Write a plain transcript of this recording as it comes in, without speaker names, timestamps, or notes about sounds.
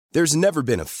There's never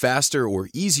been a faster or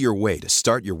easier way to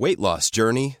start your weight loss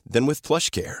journey than with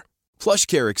PlushCare.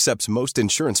 PlushCare accepts most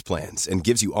insurance plans and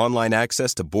gives you online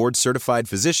access to board-certified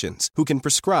physicians who can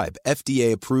prescribe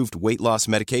FDA-approved weight loss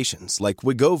medications like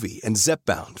Wegovy and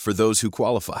Zepbound for those who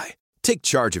qualify. Take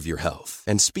charge of your health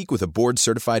and speak with a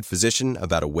board-certified physician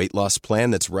about a weight loss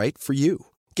plan that's right for you.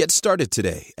 Get started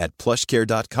today at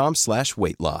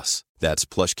plushcare.com/weight-loss. That's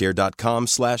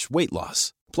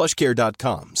plushcare.com/weight-loss.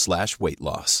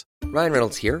 plushcare.com/weight-loss. Ryan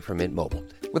Reynolds here from Mint Mobile.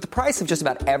 With the price of just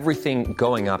about everything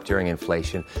going up during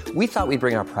inflation, we thought we'd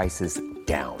bring our prices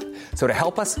down. So to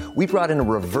help us, we brought in a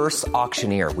reverse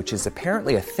auctioneer, which is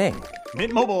apparently a thing.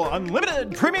 Mint Mobile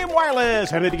Unlimited Premium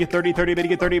Wireless. How to get 30, 30, bit to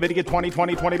get 30, bit to get 20,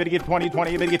 20, 20, bit to get 20,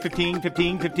 20, bit to get 15,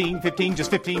 15, 15, 15,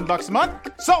 just $15 a month?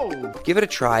 Sold! Give it a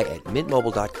try at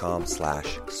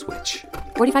mintmobile.com/switch.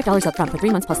 $45 up front for 3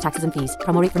 months plus taxes and fees.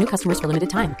 Promo rate for new customers for limited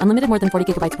time. Unlimited more than 40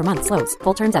 gigabytes per month. Slows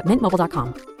full terms at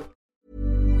mintmobile.com.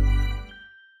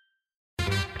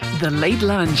 The Late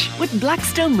Lunch with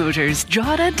Blackstone Motors,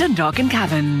 Drogheda, Dundalk and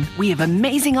Cavan. We have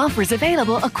amazing offers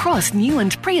available across new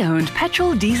and pre-owned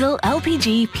petrol, diesel,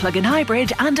 LPG, plug-in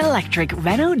hybrid and electric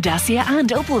Renault, Dacia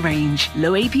and Opel range.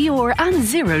 Low APR and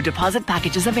zero deposit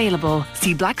packages available.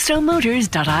 See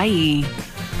blackstonemotors.ie.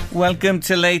 Welcome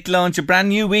to Late Lunch, a brand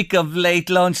new week of Late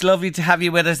Lunch. Lovely to have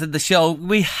you with us at the show.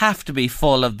 We have to be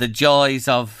full of the joys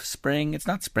of spring. It's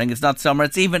not spring, it's not summer,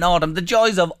 it's even autumn. The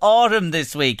joys of autumn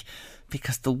this week,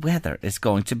 because the weather is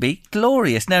going to be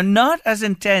glorious. Now, not as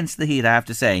intense, the heat, I have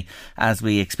to say, as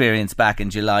we experienced back in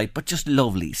July, but just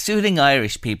lovely. Suiting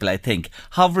Irish people, I think,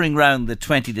 hovering around the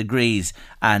 20 degrees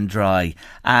and dry.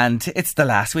 And it's the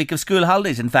last week of school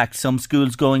holidays. In fact, some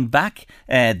schools going back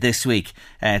this week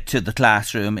to the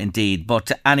classroom, indeed.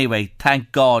 But anyway,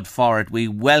 thank God for it. We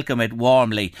welcome it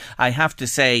warmly. I have to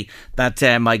say that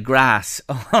my grass,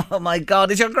 oh my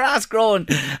God, is your grass growing?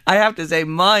 I have to say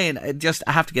mine, I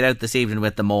have to get out this evening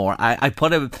with the mower. I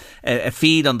put a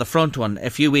feed on the front one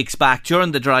a few weeks back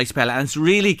during the dry spell, and it's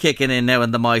really kicking in now when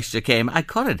the moisture came. I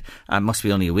cut it, must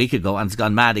be only a week ago, and it's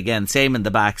gone mad again. Same in the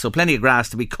back, so plenty of grass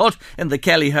to be cut in the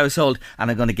Kelly household,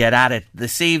 and I'm going to get at it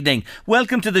this evening.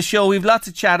 Welcome to the show. We've lots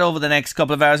of chat over the next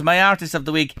couple of hours. My artist of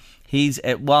the week,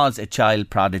 it was a child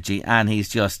prodigy, and he's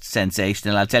just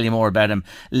sensational. I'll tell you more about him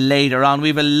later on.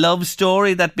 We've a love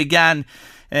story that began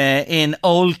in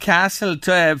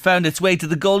Oldcastle, found its way to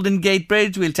the Golden Gate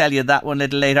Bridge. We'll tell you that one a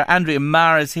little later. Andrea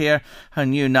Marr is here. Her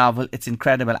new novel, it's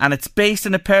incredible, and it's based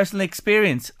on a personal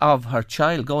experience of her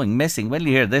child going missing. When you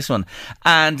hear this one.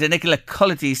 And Nicola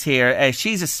Cullity's here.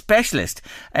 She's a specialist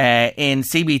in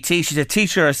CBT. She's a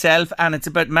teacher herself, and it's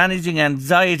about managing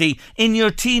anxiety in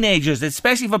your teenagers,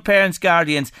 especially for parents,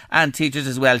 guardians and teachers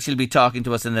as well. She'll be talking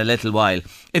to us in a little while.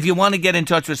 If you want to get in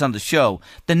touch with us on the show,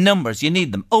 the numbers, you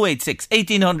need them: 086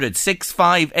 1800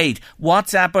 658.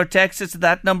 WhatsApp or text us to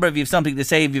that number if you have something to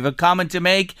say, if you have a comment to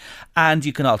make. And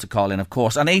you can also call in, of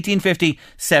course, on 1850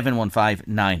 715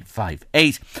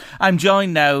 958. I'm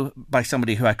joined now by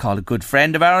somebody who I call a good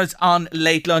friend of ours on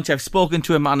Late Lunch. I've spoken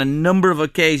to him on a number of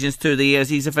occasions through the years.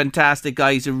 He's a fantastic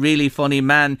guy. He's a really funny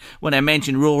man. When I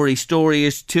mentioned Rory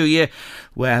Stories to you,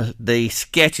 well, the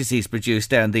sketches he's produced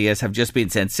down the years have just been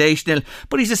sensational.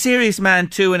 But he's a serious man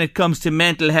too when it comes to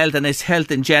mental health and his health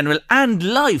in general and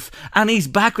life. And he's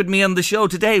back with me on the show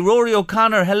today. Rory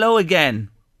O'Connor, hello again.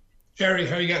 Jerry,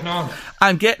 how are you getting on?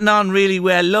 I'm getting on really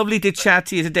well. Lovely to chat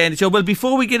to you today on the show. Well,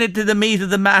 before we get into the meat of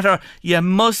the matter, you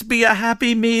must be a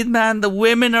happy Meath man. The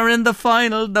women are in the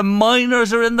final. The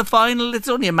minors are in the final. It's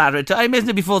only a matter of time, isn't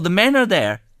it, before the men are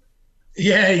there?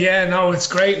 Yeah, no, it's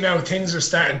great now. Things are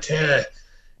starting to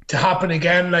happen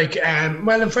again.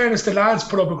 Well, in fairness, the lads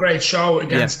put up a great show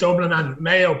against Dublin, and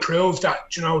Mayo proved that,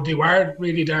 they were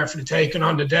really there for the taking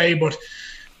on the day, but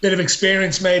bit of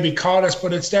experience maybe caught us,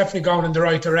 but it's definitely going in the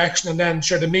right direction. And then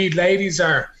sure, the Meath ladies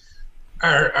are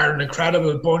an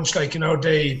incredible bunch.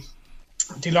 They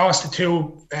lost the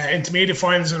two intermediate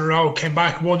finals in a row, came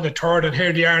back, won the third, and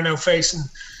here they are now facing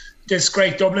this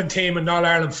great Dublin team in the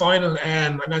All-Ireland final.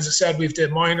 And as I said, we've the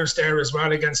minors there as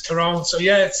well against Tyrone. So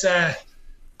yeah, it's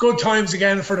good times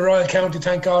again for the Royal County,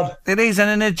 thank God. It is, and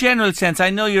in a general sense,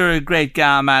 I know you're a great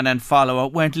Ga man and follower.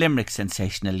 Weren't Limerick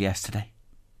sensational yesterday?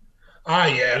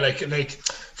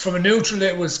 From a neutral,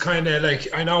 it was kind of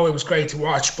I know it was great to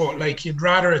watch, but you'd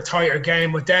rather a tighter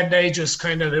game. But then they just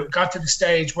kind of got to the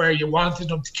stage where you wanted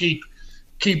them to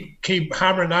keep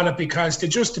hammering at it, because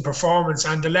the performance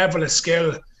and the level of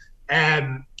skill,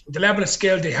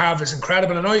 they have is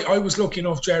incredible. And I was lucky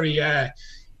enough, Jerry, to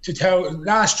tell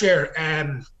last year.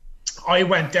 I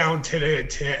went down to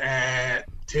the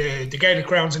Gaelic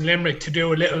Grounds in Limerick to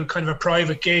do a little kind of a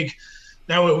private gig.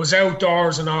 Now, it was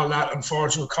outdoors and all that,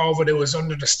 unfortunately, with COVID, it was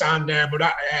under the stand there. But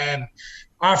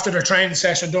after the training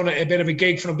session, done a bit of a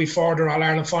gig for them before their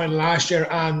All-Ireland final last year,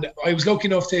 and I was lucky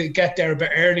enough to get there a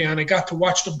bit early, and I got to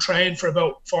watch them train for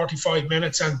about 45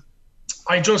 minutes, and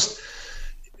I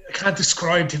can't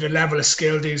describe to the level of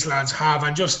skill these lads have,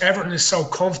 and just everything is so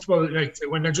comfortable. Like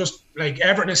when they're just like,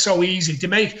 everything is so easy to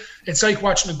make. It's like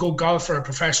watching a good golfer, a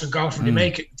professional golfer. They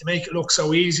make it look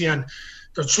so easy, and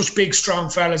they're such big, strong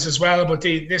fellas as well. But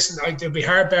they'll be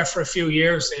hard bet for a few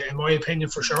years, in my opinion,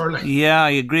 for sure. Like. Yeah, I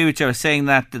agree with you. I was saying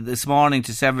that this morning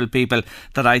to several people,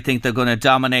 that I think they're going to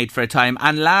dominate for a time.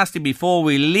 And lastly, before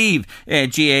we leave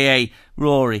GAA,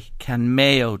 Rory, can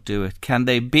Mayo do it? Can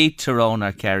they beat Tyrone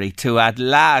or Kerry to at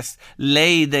last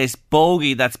lay this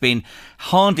bogey that's been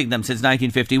haunting them since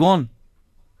 1951?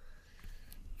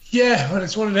 Yeah, well,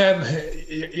 it's one of them.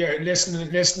 You're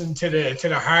listening to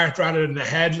the heart rather than the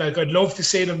head. Like, I'd love to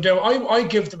see them do. I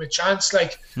give them a chance.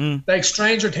 Like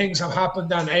stranger things have happened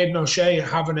than Aidan O'Shea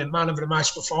having a man of the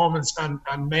match performance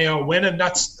and Mayo winning.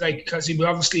 That's like because he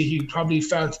probably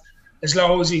felt as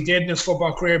low as he did in his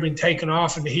football career, being taken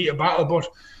off in the heat of battle. But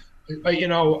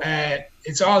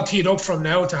it's all teed up from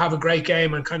now to have a great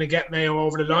game and kind of get Mayo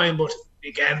over the line. But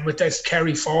again, with this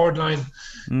Kerry forward line,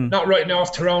 not writing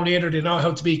off Tyrone either. They know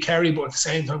how to beat Kerry, but at the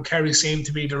same time, Kerry seem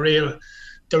to be the real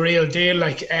deal.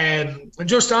 Like, and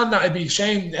just on that, I'd be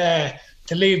ashamed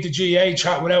to leave the GA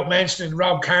chat without mentioning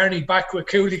Rob Kearney back with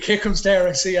Cooley Kickham's there.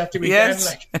 I see at the weekend.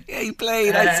 Yes, he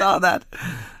played. I saw that.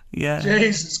 Yeah.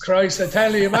 Jesus Christ! I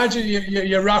tell you, imagine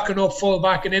you're rocking up full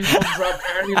back and in comes Rob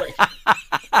Kearney, like,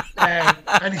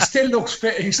 and he still looks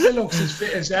fit. He still looks as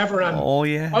fit as ever. And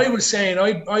I was saying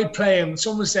I'd play him.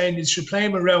 Someone was saying you should play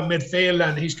him around midfield,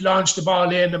 and he's launched the ball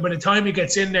in, and by the time he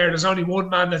gets in there, there's only one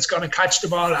man that's going to catch the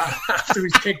ball after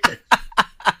he's kicked it.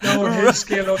 No, his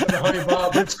skill under the high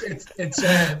ball. But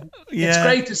it's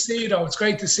great to see, though. It's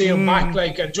great to see him back,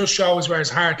 like, and just shows where his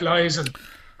heart lies.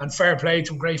 And fair play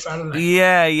to him, great fella. Like.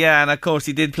 Yeah, and of course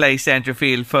he did play centre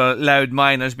field for Louth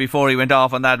Miners before he went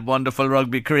off on that wonderful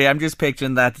rugby career. I'm just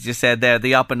picturing that you said there,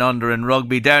 the up and under in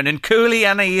rugby down in Cooley,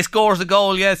 and he scores a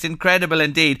goal. Yes, incredible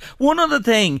indeed. One other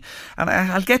thing, and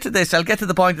I'll get to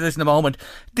the point of this in a moment,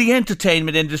 the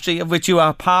entertainment industry of which you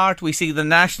are part. We see the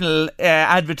national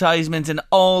advertisements in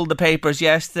all the papers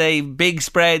yesterday, big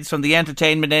spreads from the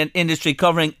entertainment industry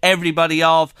covering everybody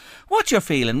off. What's your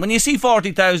feeling when you see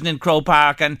 40,000 in Croke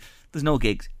Park and there's no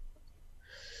gigs?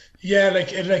 Yeah,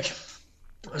 like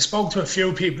I spoke to a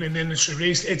few people in the industry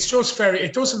recently. It's just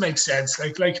it doesn't make sense.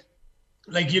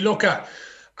 Like you look at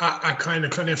kind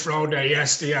of Cloniff Road there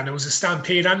yesterday, and it was a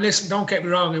stampede. And listen, don't get me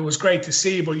wrong, it was great to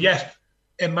see, but yet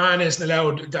a man isn't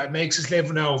allowed that makes his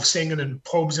living now of singing in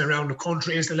pubs around the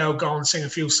country isn't allowed to go and sing a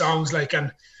few songs. Like,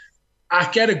 and I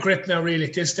get a grip now really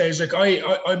at this stage. Like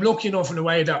I'm lucky enough in a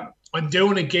way that I'm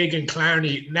doing a gig in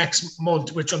Clarny next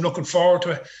month, which I'm looking forward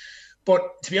to.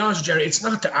 But to be honest with you, Jerry, it's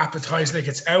not the appetising. Like,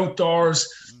 it's outdoors.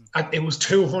 It was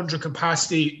 200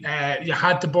 capacity. You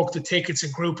had to book the tickets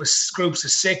in groups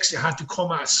of 6. You had to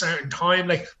come at a certain time.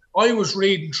 Like, I was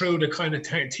reading through the kind of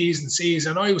T's and C's,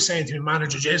 and I was saying to my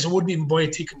manager, Jason, I wouldn't even buy a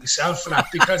ticket myself for that,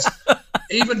 because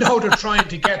even though they're trying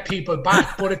to get people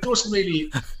back, but it doesn't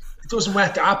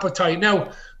whet the appetite.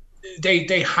 Now,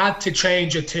 they had to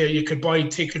change it to you could buy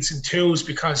tickets in twos,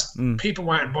 because people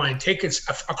weren't buying tickets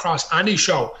across any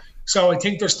show. So I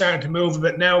think they're starting to move a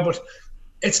bit now, but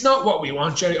it's not what we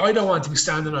want, Jerry. I don't want to be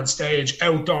standing on stage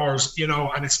outdoors,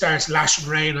 and it starts lashing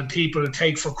rain and people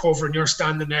take for cover, and you're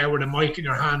standing there with a mic in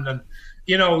your hand, and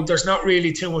there's not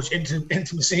really too much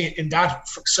intimacy in that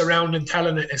surrounding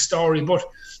telling a story. But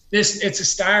it's a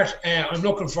start. I'm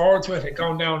looking forward to it,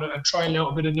 going down and trying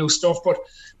out a bit of new stuff. But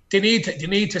they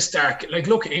need to start. Like,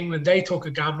 look at England, they took a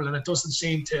gamble and it doesn't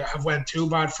seem to have went too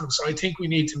bad for them. So I think we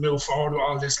need to move forward with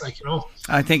all this,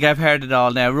 I think I've heard it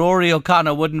all now. Rory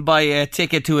O'Connor wouldn't buy a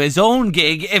ticket to his own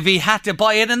gig if he had to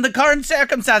buy it in the current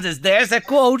circumstances. There's a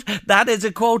quote. That is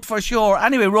a quote for sure.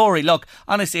 Anyway, Rory, look,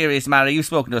 on a serious matter, you've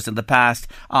spoken to us in the past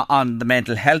on the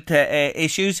mental health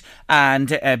issues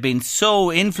and been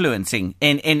so influencing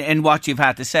in what you've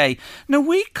had to say. Now,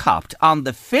 we copped on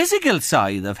the physical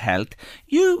side of health.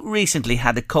 You recently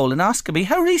had a colonoscopy.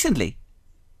 How recently?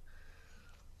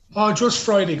 Oh, just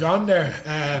Friday gone there.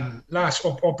 Last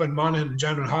up in Monaghan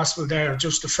General Hospital there.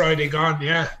 Just the Friday gone,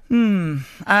 yeah.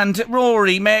 And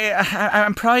Rory,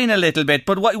 I'm prying a little bit,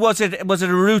 but what was it? Was it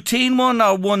a routine one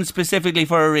or one specifically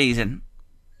for a reason?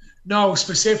 No,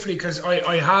 specifically because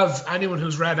I have, anyone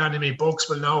who's read any of my books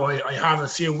will know I have a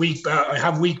few weak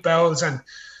bowels, and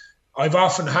I've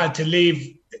often had to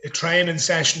leave a training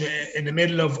session in the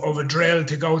middle of a drill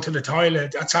to go to the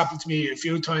toilet. That's happened to me a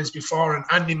few times before. And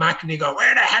Andy McEnany go,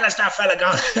 where the hell is that fella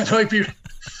gone? And I'd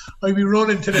be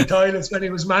running to the toilets when he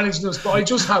was managing us. But I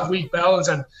just have weak bowels,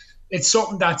 and it's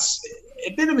something that's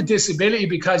a bit of a disability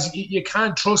because you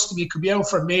can't trust him. You could be out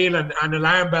for a meal and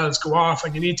alarm bells go off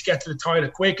and you need to get to the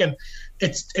toilet quick, and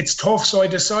it's tough. So I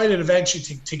decided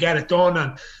eventually to get it done,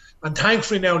 and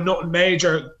thankfully now nothing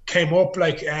major came up.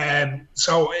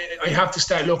 So I have to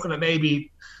start looking at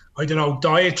maybe, I don't know,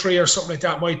 dietary or something like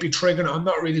that might be triggering it. I'm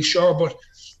not really sure, but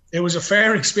it was a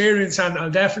fair experience, and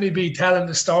I'll definitely be telling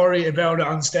the story about it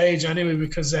on stage anyway,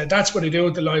 because that's what I do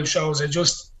with the live shows. I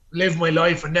just live my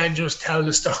life and then just tell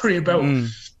the story about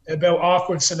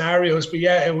awkward scenarios. But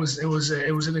yeah, it was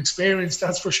an experience,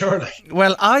 that's for sure.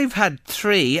 Well, I've had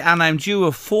 3 and I'm due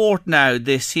a 4th now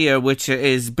this year, which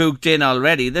is booked in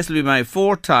already. This will be my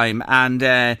 4th time,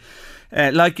 and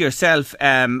like yourself,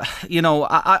 I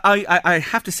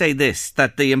have to say this,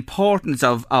 that the importance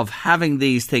of having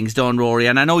these things done, Rory,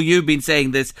 and I know you've been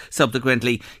saying this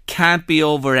subsequently, can't be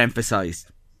overemphasised.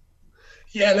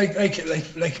 Yeah,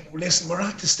 listen, we're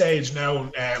at the stage now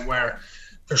where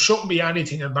there shouldn't be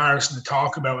anything embarrassing to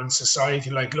talk about in society.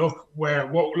 Look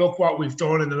what we've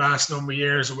done in the last number of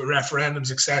years with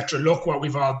referendums, etc. Look what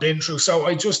we've all been through. So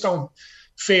I just don't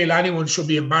feel anyone should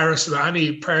be embarrassed about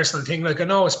any personal thing. I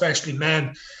know especially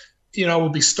men, will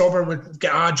be stubborn with,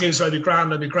 geez, I'll be grand.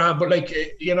 But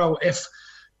if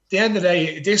at the end of the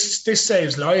day, this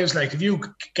saves lives. If you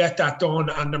get that done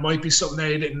and there might be something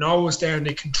there you didn't know was there and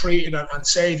they can treat it and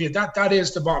save you, that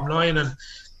is the bottom line. And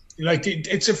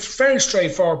it's a very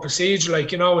straightforward procedure.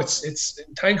 It's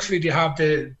thankfully they have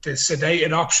the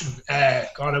sedated option.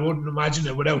 God, I wouldn't imagine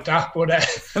it without that.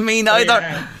 But me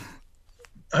neither.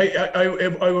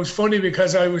 I was funny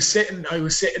because I was sitting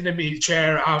in my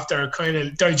chair after kind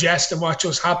of digesting what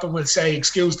just happened. We'll say,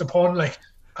 excuse the pun,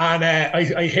 and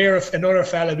I hear another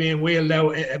fella being wheeled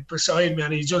out beside me,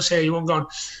 and he just hear one going.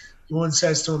 One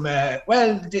says to him,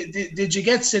 well, did you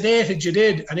get sedated? You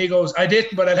did. And he goes, I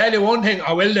didn't, but I'll tell you one thing,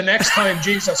 I will the next time.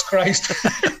 Jesus Christ.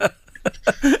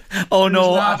 Oh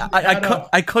no,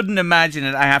 I couldn't imagine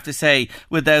it, I have to say,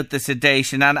 without the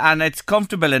sedation, and it's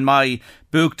comfortable in my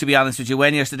book, to be honest with you,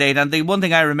 when you're sedated. And the one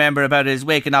thing I remember about it is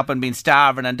waking up and being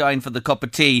starving and dying for the cup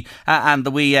of tea and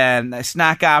the wee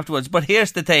snack afterwards. But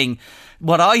here's the thing,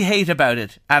 what I hate about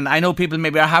it, and I know people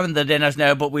maybe are having their dinners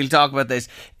now, but we'll talk about this,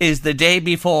 is the day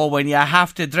before when you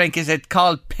have to drink, is it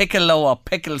called piccolo or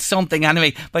pickle something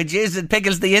anyway? By Jesus, it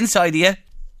pickles the inside of you.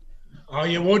 Oh,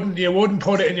 you wouldn't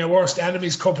put it in your worst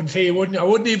enemy's cup of tea, wouldn't you? I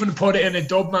wouldn't even put it in a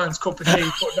dub man's cup of tea.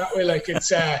 Put it that way,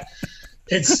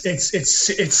 it's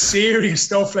serious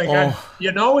stuff. And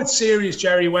it's serious,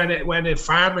 Jerry, when a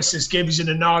pharmacist gives you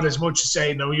the nod as much as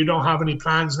saying, no, you don't have any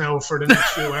plans now for the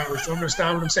next few hours. Do you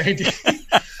understand what I'm saying to you?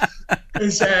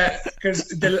 Because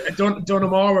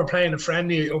Dunamore were playing a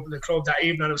friendly up in the club that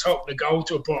evening. I was hoping to go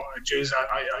to it, but geez,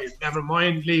 I never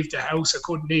mind leave the house. I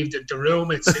couldn't leave the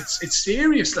room. It's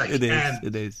serious, It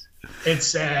is.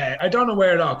 It's I don't know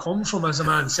where it all comes from, as a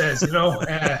man says,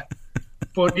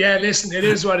 But yeah, listen, it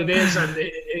is what it is, and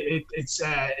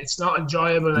it's not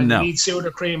enjoyable. And you need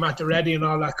soda cream at the ready and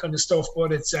all that kind of stuff.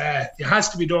 But it has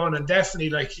to be done, and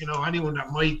definitely, anyone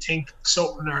that might think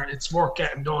something or it's worth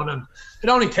getting done, and it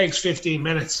only takes 15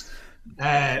 minutes.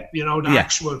 The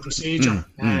actual procedure.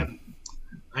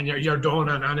 And you're done,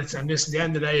 and this at the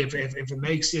end of the day, if it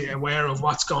makes you aware of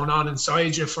what's going on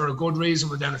inside you for a good reason,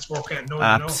 well, then it's worth getting done.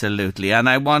 Absolutely, and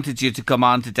I wanted you to come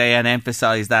on today and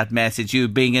emphasise that message. You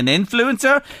being an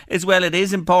influencer as well, it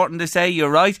is important to say, you're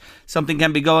right, something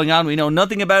can be going on, we know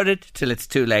nothing about it till it's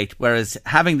too late, whereas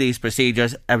having these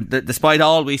procedures, despite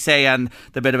all we say and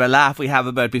the bit of a laugh we have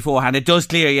about beforehand, it does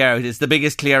clear you out. It's the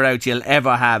biggest clear out you'll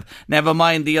ever have. Never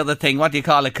mind the other thing, what do you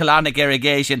call it, colonic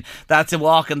irrigation, that's a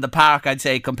walk in the park, I'd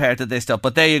say, compared to this stuff.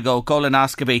 But there you go,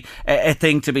 colonoscopy, a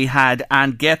thing to be had,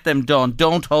 and get them done.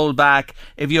 Don't hold back.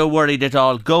 If you're worried at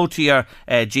all, go to your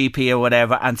GP or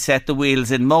whatever and set the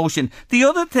wheels in motion. The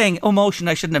other thing, motion,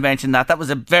 I shouldn't have mentioned that was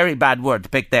a very bad word to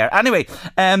pick there. Anyway,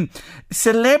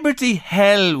 Celebrity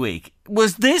Hell Week,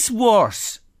 was this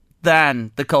worse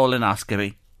than the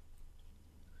colonoscopy?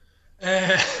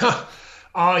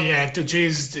 Oh yeah, to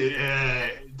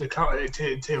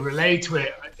relate to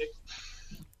it,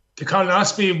 the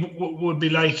colonoscopy would be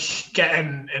like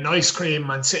getting an ice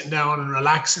cream and sitting down and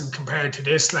relaxing compared to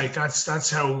this. That's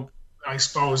how, I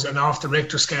suppose, and off the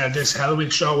Richter scale this Hell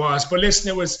Week show was. But listen,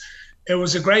 it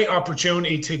was a great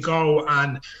opportunity to go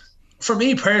and for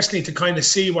me personally, to kind of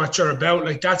see what you're about,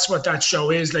 like that's what that show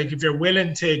is. Like if you're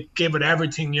willing to give it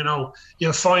everything, you know,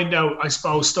 you'll find out, I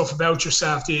suppose, stuff about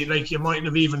yourself that like you mightn't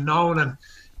have even known. And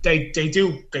they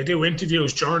do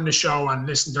interviews during the show, and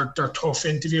listen, they're tough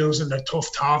interviews and they're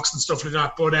tough talks and stuff like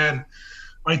that. But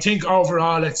I think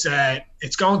overall it's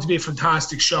going to be a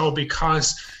fantastic show,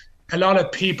 because a lot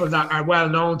of people that are well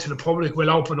known to the public will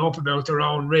open up about their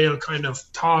own real kind of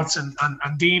thoughts and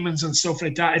demons and stuff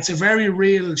like that. It's a very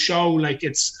real show. Like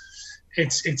it's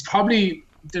probably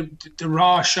the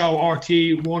raw show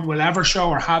RT1 will ever show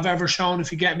or have ever shown,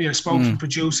 if you get me. I spoke to the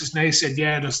producers and they said,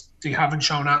 they haven't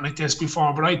shown out like this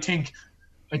before. But I think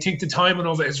the timing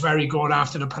of it is very good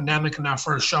after the pandemic and that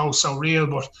first show, so real.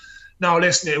 But no,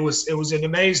 listen, it was an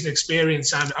amazing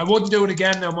experience, and I wouldn't do it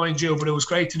again now, mind you, but it was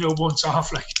great to do it once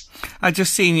off. Like, I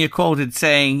just seen you quoted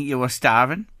saying you were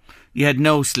starving, you had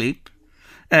no sleep.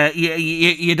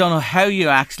 You don't know how you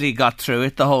actually got through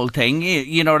it, the whole thing.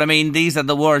 You know what I mean? These are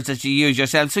the words that you use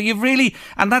yourself. So you've really,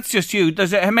 and that's just you.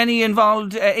 There's how many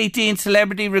involved? 18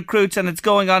 celebrity recruits, and it's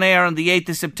going on air on the 8th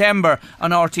of September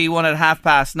on RT1 at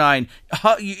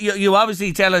 9:30. You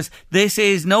obviously tell us this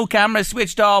is no camera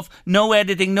switched off, no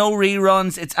editing, no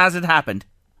reruns. It's as it happened.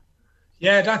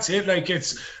 Yeah, that's it. Like,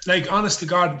 it's like, honest to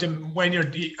God, when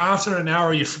you're after an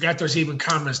hour, you forget there's even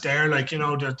cameras there. Like, you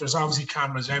know, there's obviously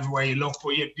cameras everywhere you look,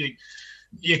 but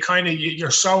you're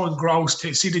so engrossed.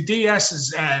 See, the DS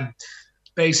is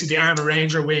basically the Army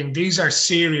Ranger wing. These are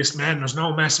serious men. There's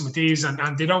no messing with these, and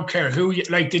they don't care who you,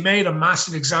 like, they made a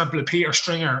massive example of Peter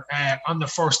Stringer on the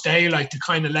first day, like, to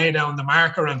kind of lay down the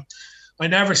marker. And I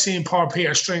never seen poor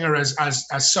Peter Stringer as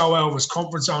so out of his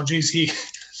comfort zone. Geez,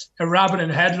 a rabbit in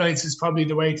headlights is probably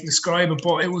the way to describe it.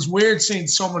 But it was weird seeing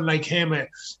someone like him, a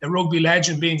rugby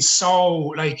legend, being so,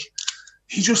 like,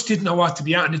 he just didn't know what to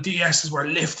be at, and the DSs were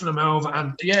lifting him over.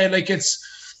 And yeah, like, it's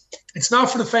not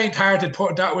for the faint-hearted,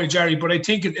 put it that way, Jerry, but I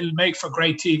think it'll make for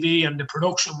great TV, and the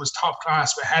production was top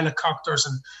class with helicopters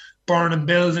and burning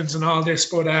buildings and all this.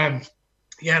 But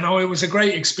yeah, no, it was a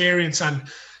great experience, and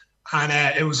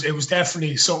it was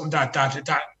definitely something that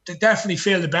definitely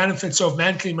feel the benefits of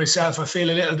mentally myself. I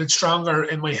feel a little bit stronger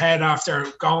in my head after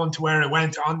going to where I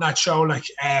went on that show. Like,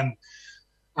 and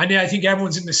yeah, I think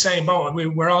everyone's in the same boat.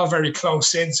 We're all very close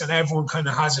since, and everyone kind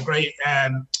of has a great,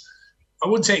 I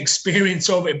wouldn't say experience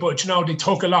of it, but, you know, they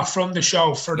took a lot from the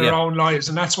show for their own lives,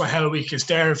 and that's what Hell Week is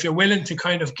there. If you're willing to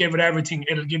kind of give it everything,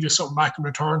 it'll give you something back in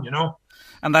return, you know.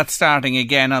 And that's starting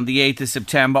again on the 8th of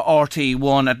September,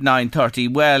 RT1 at 9:30.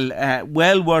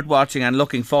 Well worth watching, and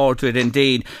looking forward to it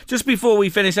indeed. Just before we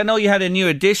finish, I know you had a new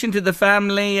addition to the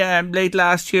family late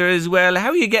last year as well. How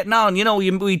are you getting on? You know,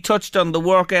 we touched on the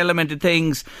work element of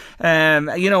things,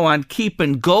 you know, and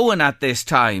keeping going at this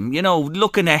time. You know,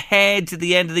 looking ahead to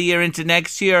the end of the year into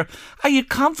next year. Are you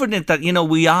confident that, you know,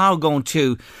 we are going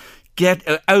to get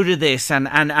out of this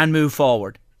and move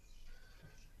forward?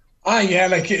 Yeah,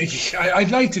 like,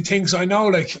 I'd like to think so. I know,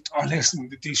 like,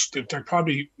 listen, they're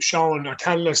probably showing or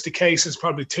telling us the case is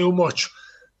probably too much.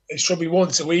 It should be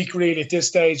once a week, really, at this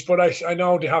stage. But I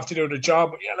know they have to do the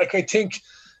job. Yeah, like, I think,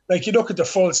 like, you look at the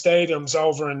full stadiums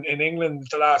over in England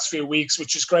the last few weeks,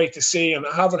 which is great to see. And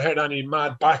I haven't heard any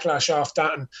mad backlash off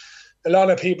that. And a lot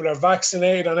of people are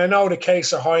vaccinated. And I know the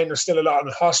cases are high and there's still a lot in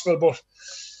the hospital. But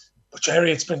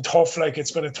Jerry, it's been tough. Like,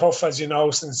 it's been a tough, as you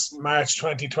know, since March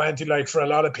 2020, like, for a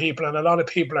lot of people. And a lot of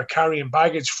people are carrying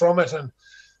baggage from it, and,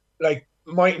 like,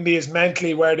 mightn't be as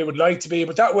mentally where they would like to be.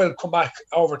 But that will come back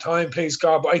over time, please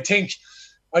God. But I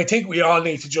think we all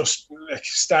need to just, like,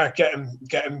 start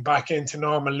getting back into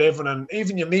normal living. And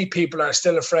even you meet people that are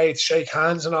still afraid to shake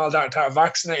hands and all that are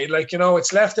vaccinated. Like, you know,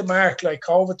 it's left a mark. Like,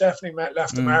 COVID definitely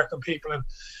left a mark on people, and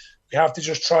we have to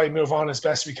just try and move on as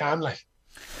best we can, like.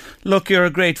 Look, you're a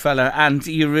great fella, and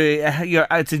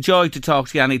it's a joy to talk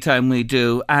to you anytime we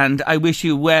do, and I wish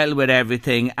you well with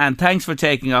everything, and thanks for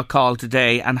taking our call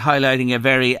today and highlighting a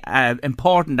very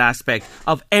important aspect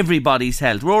of everybody's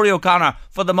health. Rory O'Connor,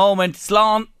 for the moment,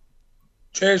 Slán.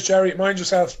 Cheers, Jerry. Mind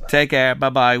yourself. Take care.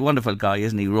 Bye-bye. Wonderful guy,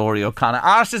 isn't he, Rory O'Connor?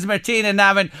 Arstis Martina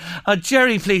Navin.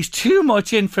 Jerry, please, too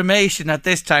much information at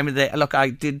this time of the day. Look, I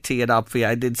did tee it up for you.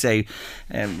 I did say,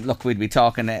 look, we'd be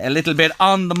talking a little bit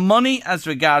on the money as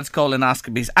regards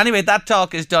colonoscopies. Anyway, that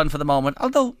talk is done for the moment,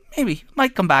 although maybe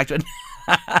might come back to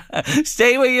it.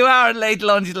 Stay where you are in Late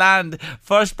Lunch Land.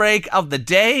 First break of the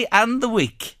day and the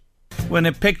week. When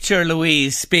a picture,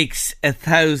 Louise, speaks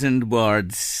 1,000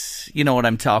 words, you know what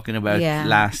I'm talking about. Yeah.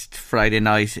 Last Friday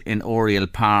night in Oriel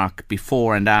Park,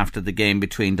 before and after the game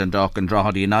between Dundalk and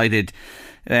Drogheda United.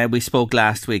 We spoke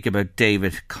last week about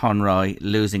David Conroy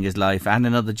losing his life, and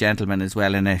another gentleman as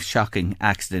well in a shocking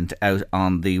accident out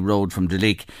on the road from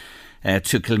Duleek.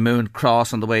 to Kilmoon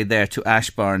Cross on the way there to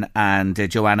Ashbourne, and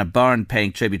Joanna Byrne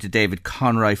paying tribute to David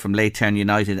Conroy from Laytown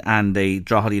United and the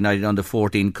Drogheda United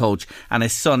under-14 coach and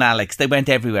his son Alex. They went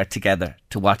everywhere together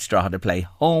to watch Drogheda play,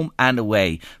 home and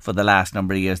away, for the last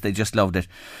number of years. They just loved it.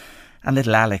 And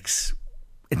little Alex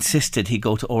insisted he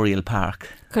go to Oriel Park.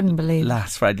 Couldn't believe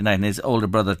last Friday night, and his older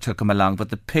brother took him along. But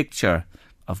the picture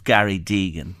of Gary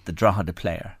Deegan, the Drogheda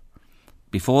player,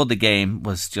 before the game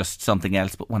was just something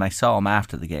else, but when I saw him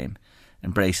after the game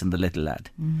embracing the little lad,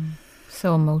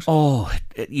 so emotional.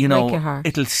 You know, break your heart.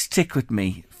 It'll stick with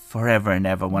me forever and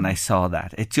ever when I saw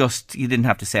that. It just, you didn't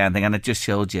have to say anything, and it just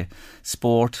showed you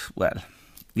sport, well,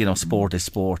 you know, sport is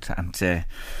sport, and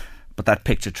but that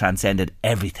picture transcended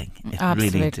everything. It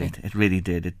Absolutely. really did. It really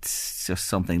did. It's just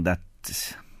something that...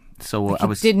 So like, I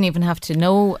was... didn't even have to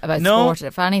know about sport.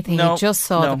 If anything, you just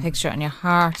saw no. the picture and your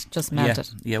heart just melted.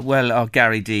 Yeah, well,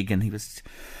 Gary Deegan, he was...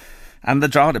 And the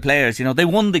Drogheda players, you know, they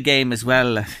won the game as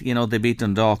well. You know, they beat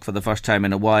Dundalk for the first time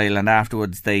in a while, and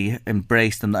afterwards they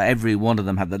embraced them. Every one of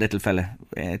them had the little fella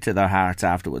to their hearts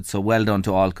afterwards. So well done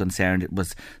to all concerned. It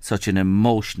was such an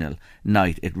emotional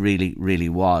night. It really, really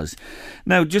was.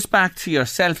 Now, just back to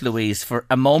yourself, Louise, for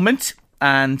a moment,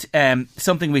 and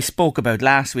something we spoke about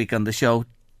last week on the show.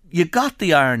 You got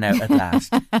the iron out at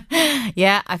last.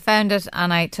 Yeah, I found it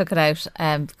and I took it out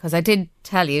because I did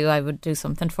tell you I would do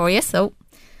something for you, so...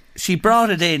 She brought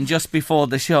it in just before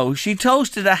the show. She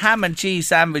toasted a ham and cheese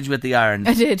sandwich with the iron.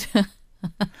 I did.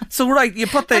 So, right, you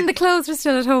put the... And the clothes were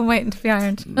still at home waiting to be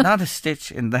ironed. Not a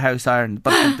stitch in the house ironed,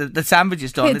 but the sandwich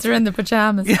is done. Kids are in the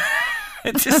pyjamas.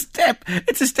 It's a step.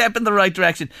 It's a step in the right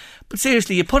direction. But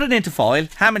seriously, you put it into foil,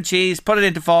 ham and cheese, put it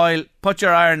into foil, put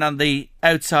your iron on the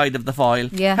outside of the foil.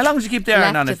 Yeah. How long did you keep the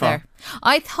iron on it for? There.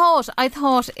 I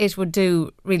thought it would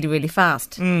do really, really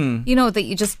fast. You know, that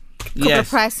you just couple of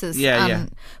presses. Yeah.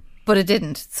 But it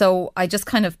didn't. So I just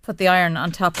kind of put the iron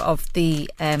on top of the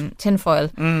tin foil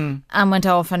and went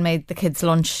off and made the kids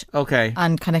lunch. Okay.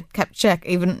 And kind of kept check.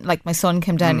 Even like my son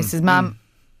came down, he says, Mum,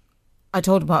 I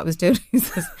told him what I was doing. He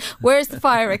says, where's the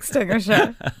fire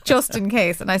extinguisher? Just in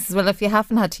case. And I says, well, if you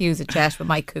haven't had to use it yet with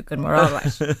my cooking, we're all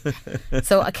right.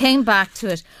 So I came back to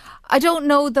it. I don't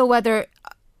know though whether...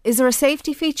 Is there a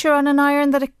safety feature on an iron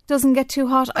that it doesn't get too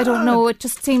hot? I don't know. It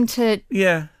just seemed to...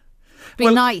 Yeah. Be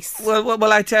nice.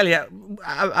 Well, I tell you,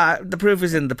 the proof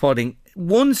is in the pudding.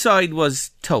 One side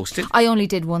was toasted. I only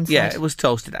did one side. Yeah, it was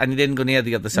toasted, and you didn't go near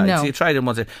the other side. No. So you tried it on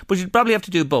one side, but you'd probably have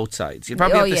to do both sides. You'd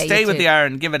probably have to stay with the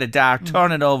iron, give it a dart,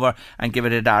 turn it over, and give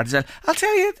it a dart as well. I'll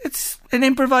tell you, it's an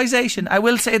improvisation. I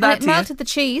will say that. And it melted the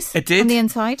cheese. It did on the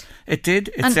inside. It did.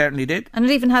 It certainly did. And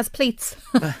it even has pleats.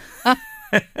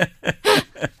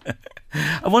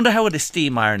 I wonder how would a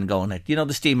steam iron go on it. You know,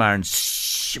 the steam iron.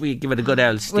 We give it a good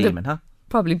old steaming, huh?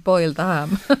 Probably boiled the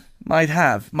ham. Might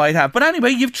have. But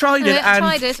anyway, you've tried it,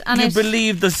 and you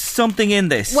believe there's something in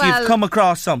this. Well, you've come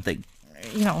across something.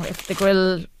 You know, if the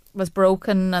grill was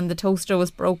broken and the toaster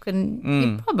was broken,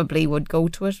 you probably would go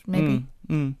to it, maybe.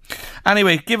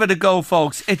 Anyway, give it a go,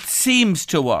 folks. It seems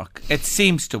to work. It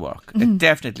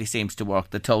definitely seems to work.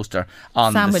 The toaster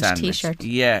on the sandwich t-shirt.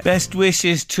 Yeah. Best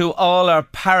wishes to all our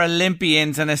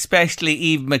Paralympians, and especially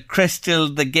Eve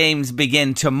McChrystal. The games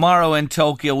begin tomorrow in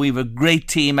Tokyo. We have a great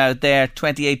team out there,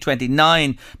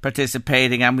 28-29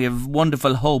 participating, and we have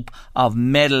wonderful hope of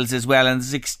medals as well. And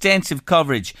there's extensive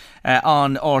coverage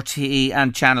on RTE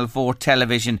and Channel 4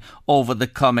 television over the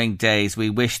coming days. We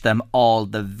wish them all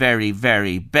the very, very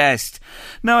best.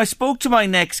 Now, I spoke to my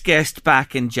next guest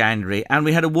back in January, and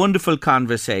we had a wonderful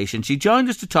conversation. She joined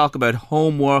us to talk about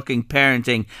home working,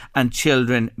 parenting, and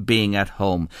children being at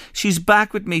home. She's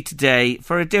back with me today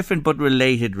for a different but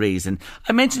related reason.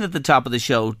 I mentioned at the top of the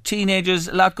show, teenagers,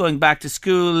 a lot going back to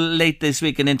school late this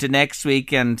week and into next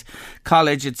week, and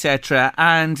college, etc.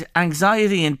 And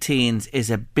anxiety in teens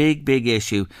is a big, big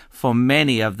issue for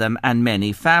many of them and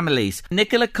many families.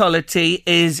 Nicola Cullity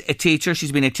is a teacher.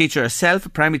 She's been a teacher herself, a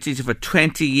primary teacher for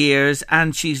 20 years,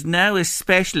 and she's now a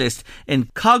specialist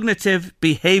in cognitive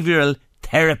behavioural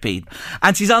therapy.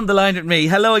 And she's on the line with me.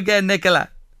 Hello again, Nicola.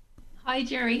 Hi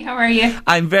Jerry, how are you?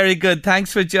 I'm very good.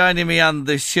 Thanks for joining me on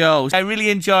the show. I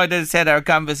really enjoyed, as I said, our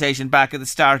conversation back at the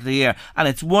start of the year, and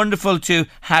it's wonderful to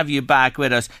have you back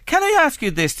with us. Can I ask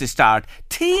you this to start?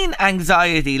 Teen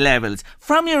anxiety levels,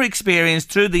 from your experience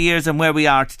through the years and where we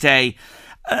are today,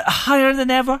 higher than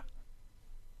ever?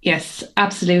 Yes,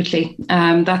 absolutely.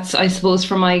 That's, I suppose,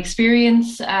 from my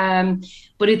experience.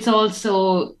 But it's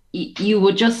also, you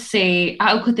would just say,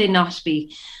 how could they not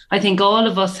be? I think all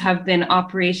of us have been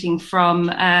operating from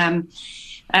a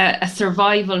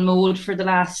survival mode for the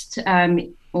last,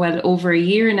 over a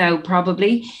year now,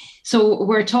 probably. So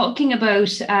we're talking about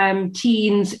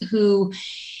teens who,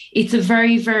 it's a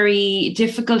very, very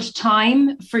difficult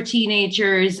time for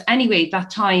teenagers. Anyway, that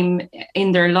time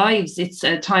in their lives, it's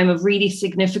a time of really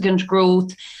significant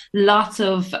growth, lots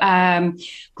of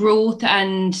growth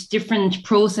and different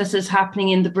processes happening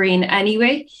in the brain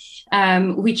anyway,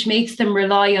 which makes them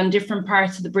rely on different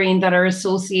parts of the brain that are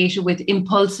associated with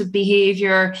impulsive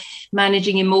behavior.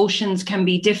 Managing emotions can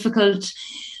be difficult.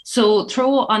 So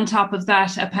throw on top of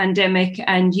that a pandemic,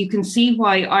 and you can see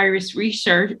why IRIS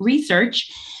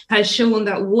research has shown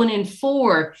that 1 in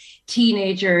 4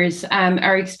 teenagers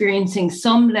are experiencing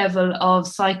some level of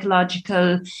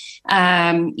psychological,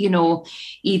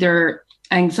 either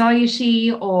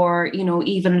anxiety or,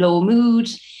 even low mood.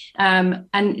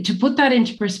 And to put that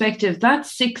into perspective,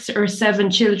 that's 6 or 7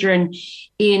 children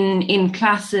in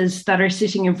classes that are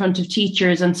sitting in front of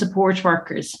teachers and support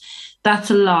workers.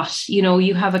 That's a lot.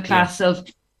 You have a class of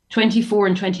 24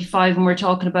 and 25, and we're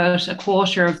talking about a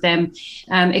quarter of them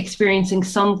experiencing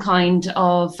some kind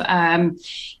of,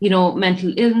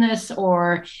 mental illness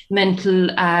or mental,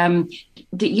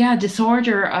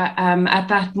 disorder at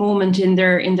that moment in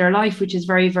their life, which is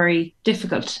very, very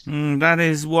difficult. That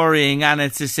is worrying, and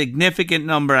it's a significant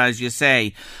number, as you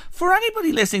say. For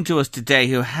anybody listening to us today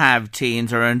who have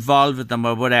teens or are involved with them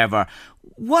or whatever,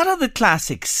 what are the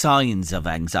classic signs of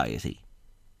anxiety?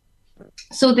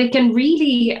 So they can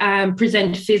really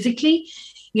present physically.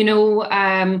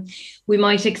 We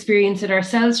might experience it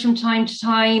ourselves from time to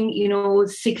time,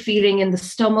 sick feeling in the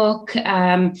stomach,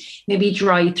 maybe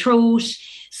dry throat.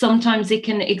 Sometimes it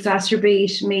can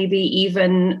exacerbate maybe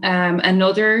even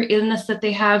another illness that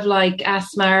they have, like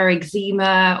asthma or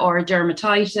eczema or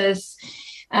dermatitis.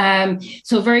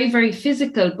 So very, very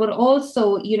physical, but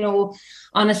also,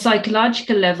 on a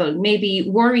psychological level, maybe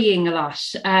worrying a lot,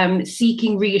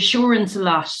 seeking reassurance a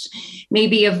lot,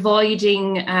 maybe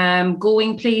avoiding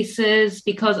going places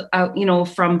because,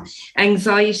 from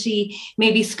anxiety,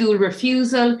 maybe school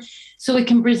refusal. So it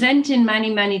can present in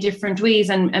many, many different ways,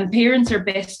 and parents are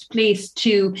best placed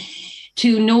to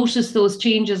notice those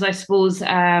changes, I suppose,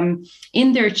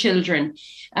 in their children.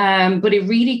 But it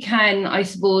really can, I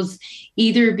suppose,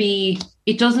 either be,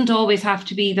 it doesn't always have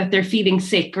to be that they're feeling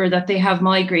sick or that they have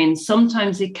migraines.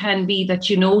 Sometimes it can be that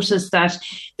you notice that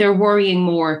they're worrying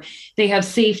more. They have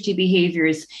safety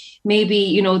behaviors.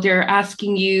 Maybe, they're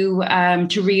asking you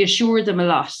to reassure them a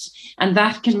lot. And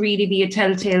that can really be a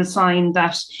telltale sign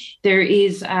that there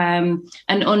is an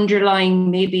underlying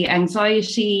maybe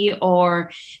anxiety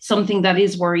or something that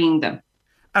is worrying them.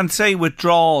 And say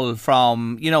withdrawal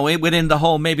from, within the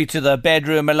home, maybe to the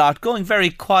bedroom a lot, going very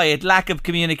quiet, lack of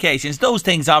communications. Those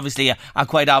things obviously are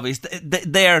quite obvious.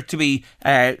 They're to be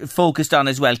focused on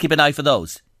as well. Keep an eye for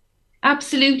those.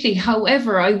 Absolutely.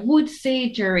 However, I would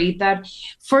say, Jerry, that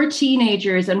for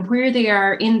teenagers and where they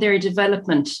are in their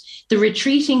development, the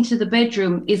retreating to the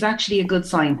bedroom is actually a good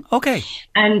sign. Okay.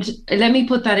 And let me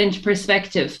put that into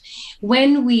perspective.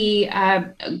 When we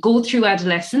go through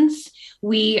adolescence,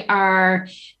 we are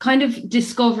kind of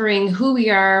discovering who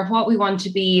we are, what we want to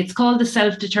be. It's called the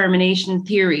self-determination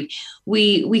theory.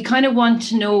 We kind of want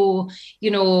to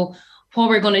know, what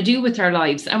we're going to do with our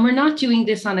lives. And we're not doing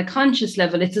this on a conscious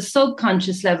level. It's a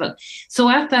subconscious level. So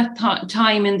at that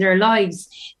time in their lives,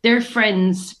 their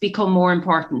friends become more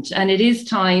important. And it is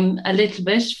time a little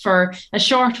bit, for a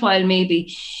short while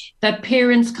maybe, that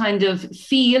parents kind of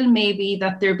feel maybe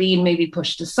that they're being maybe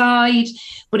pushed aside.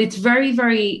 But it's very,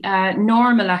 very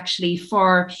normal actually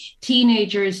for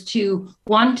teenagers to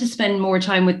want to spend more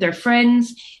time with their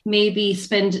friends, maybe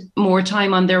spend more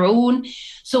time on their own.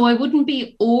 So I wouldn't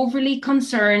be overly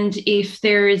concerned if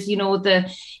there is,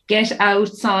 the get out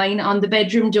sign on the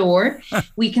bedroom door.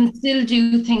 We can still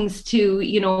do things to,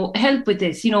 help with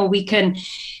this. We can,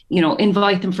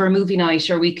 invite them for a movie night,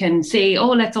 or we can say,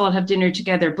 oh, let's all have dinner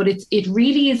together. But it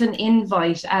really is an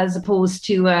invite as opposed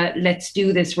to let's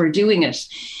do this, we're doing it.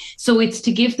 So it's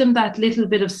to give them that little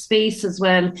bit of space as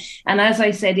well. And as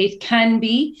I said,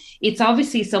 it's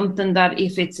obviously something that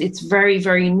if it's very,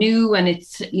 very new and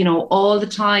it's, all the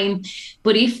time,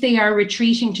 but if they are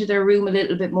retreating to their room a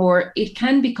little bit more, it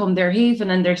can become their haven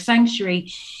and their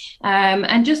sanctuary.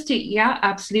 And just to,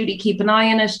 absolutely keep an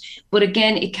eye on it. But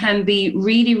again, it can be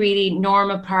really, really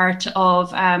normal part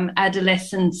of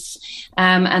adolescence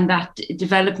and that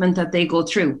development that they go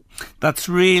through. That's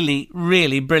really,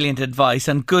 really brilliant advice,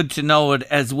 and good to know it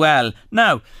as well.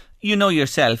 Now, you know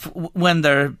yourself, when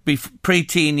they're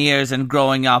pre-teen years and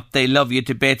growing up, they love you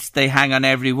to bits, they hang on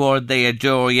every word, they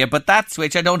adore you. But that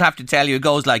switch, I don't have to tell you,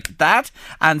 goes like that.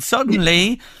 And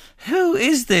suddenly, who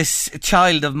is this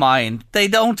child of mine? They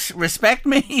don't respect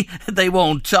me. They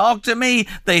won't talk to me.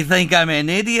 They think I'm an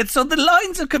idiot. So the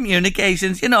lines of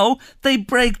communications, they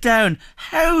break down.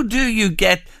 How do you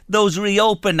get those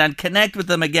reopened and connect with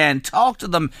them again? Talk to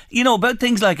them, about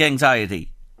things like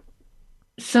anxiety.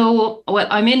 So,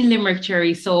 I'm in Limerick,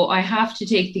 Jerry, so I have to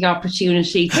take the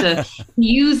opportunity to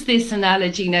use this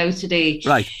analogy now today.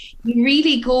 Right. You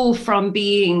really go from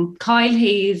being Kyle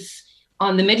Hayes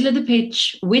on the middle of the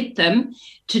pitch with them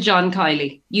to John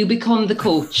Kiley. You become the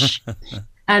coach.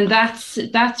 And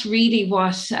that's really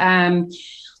what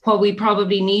we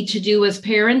probably need to do as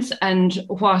parents, and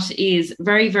what is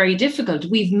very, very difficult.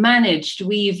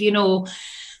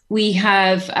 We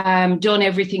have done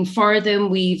everything for them.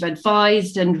 We've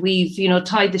advised, and we've,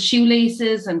 tied the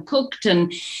shoelaces and cooked,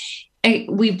 and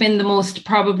we've been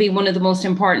probably one of the most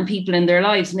important people in their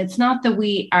lives. And it's not that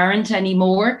we aren't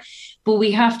anymore, but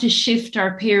we have to shift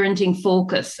our parenting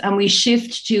focus, and we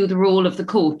shift to the role of the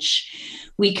coach.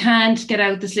 We can't get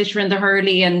out the slitter and the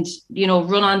hurley and,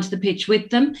 run onto the pitch with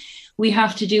them. We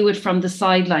have to do it from the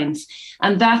sidelines.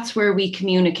 And that's where we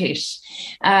communicate.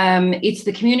 It's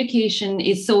the communication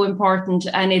is so important.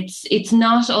 And it's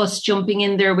not us jumping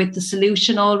in there with the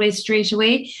solution always straight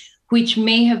away, which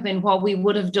may have been what we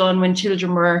would have done when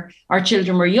our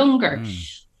children were younger.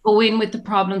 Go in with the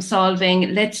problem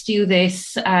solving. Let's do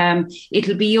this.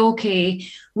 It'll be okay.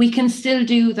 We can still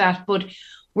do that, but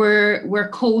we're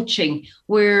coaching.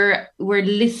 We're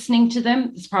listening to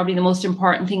them. It's probably the most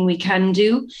important thing we can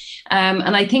do.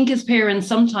 And I think as parents,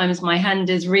 sometimes my hand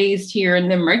is raised here in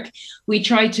Limerick. We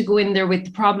try to go in there with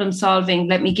the problem solving.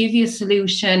 Let me give you a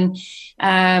solution.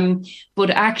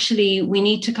 But actually, we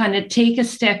need to kind of take a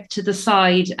step to the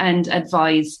side and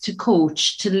advise, to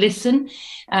coach, to listen.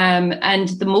 And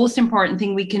the most important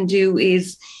thing we can do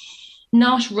is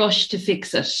not rush to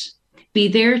fix it. Be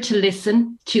there to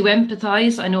listen, to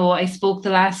empathise. I know I spoke the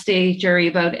last day, Jerry,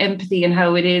 about empathy and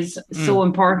how it is so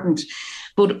important.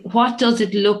 But what does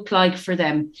it look like for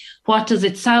them? What does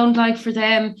it sound like for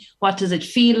them? What does it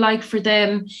feel like for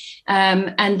them?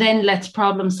 And then let's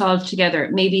problem solve together.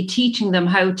 Maybe teaching them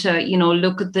how to,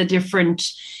 look at the different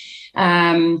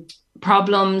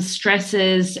problems,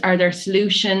 stresses, are there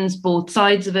solutions, both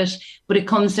sides of it, but it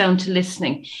comes down to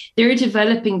listening. They're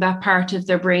developing that part of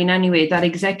their brain anyway, that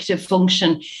executive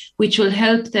function, which will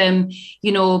help them,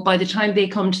 by the time they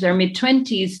come to their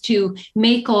mid-20s, to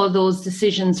make all those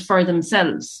decisions for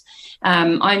themselves.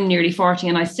 I'm nearly 40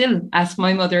 and I still ask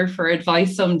my mother for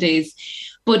advice some days,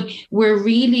 but we're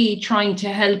really trying to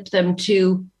help them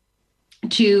to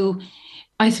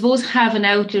I suppose, have an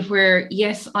outlet where,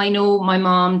 yes, I know my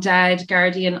mom, dad,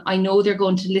 guardian, I know they're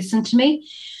going to listen to me,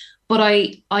 but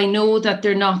I know that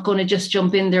they're not going to just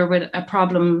jump in there with a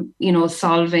problem,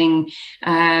 solving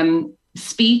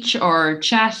speech or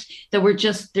chat,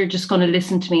 that they're just going to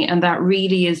listen to me. And that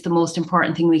really is the most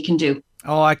important thing we can do.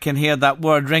 Oh, I can hear that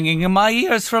word ringing in my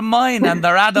ears from mine, and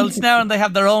they're adults now and they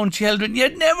have their own children.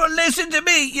 You'd never listen to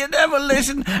me. You never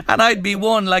listen. And I'd be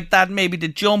one like that, maybe to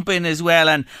jump in as well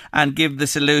and give the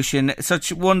solution.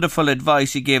 Such wonderful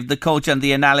advice you give, the coach and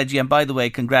the analogy. And by the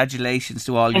way, congratulations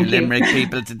to all you Limerick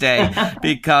people today,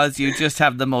 because you just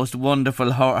have the most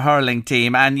wonderful hurling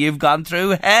team, and you've gone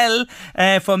through hell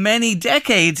for many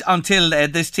decades until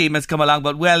this team has come along.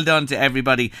 But well done to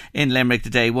everybody in Limerick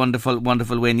today. Wonderful,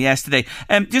 wonderful win yesterday.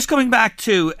 Just coming back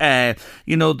to,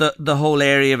 the whole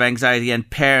area of anxiety and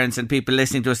parents and people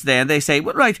listening to us today, and they say,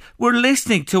 well, right, we're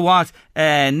listening to what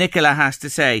Nicola has to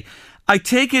say. I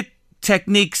take it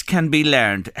techniques can be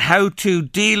learned. How to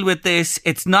deal with this.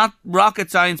 It's not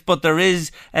rocket science, but there is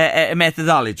a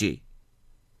methodology.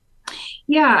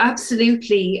 Yeah,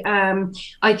 absolutely.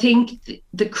 I think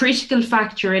the critical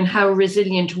factor in how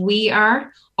resilient we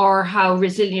are, or how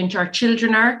resilient our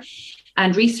children are,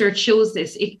 and research shows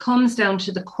this, it comes down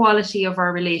to the quality of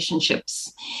our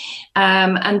relationships.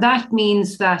 And that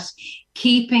means that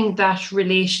keeping that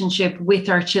relationship with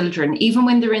our children, even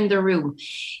when they're in the room,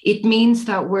 it means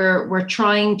that we're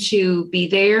trying to be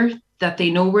there, that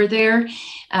they know we're there.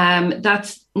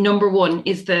 That's number one,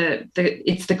 is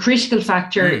it's the critical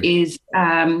factor is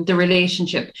the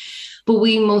relationship. But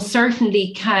we most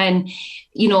certainly can,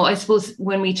 I suppose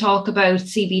when we talk about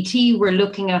CBT, we're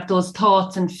looking at those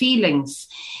thoughts and feelings.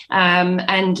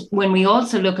 And when we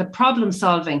also look at problem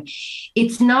solving,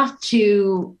 it's not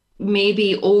to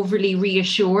maybe overly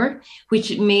reassure,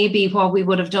 which may be what we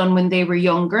would have done when they were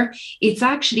younger. It's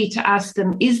actually to ask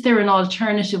them, is there an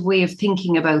alternative way of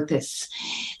thinking about this?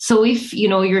 So if,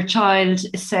 your child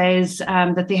says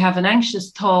that they have an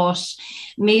anxious thought,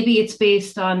 maybe it's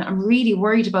based on, I'm really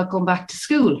worried about going back to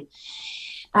school.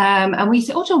 And we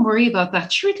say, oh, don't worry about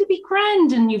that. Sure, it'll be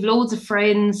grand. And you've loads of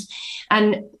friends.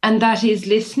 And that is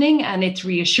listening and it's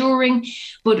reassuring.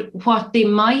 But what they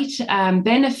might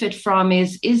benefit from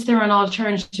is there an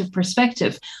alternative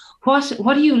perspective?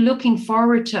 What are you looking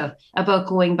forward to about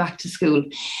going back to school?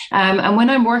 And when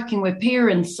I'm working with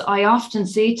parents, I often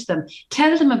say to them,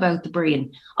 tell them about the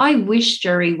brain. I wish,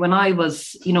 Jerry, when I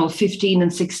was, 15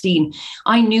 and 16,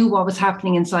 I knew what was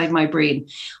happening inside my brain.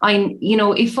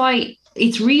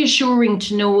 It's reassuring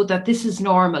to know that this is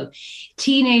normal.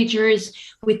 Teenagers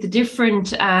with the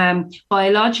different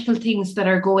biological things that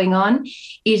are going on,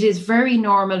 it is very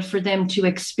normal for them to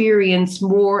experience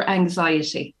more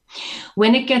anxiety.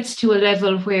 When it gets to a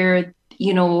level where,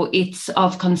 it's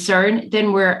of concern,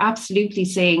 then we're absolutely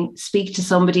saying speak to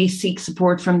somebody, seek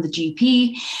support from the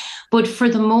GP. But for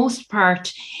the most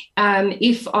part,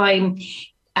 if I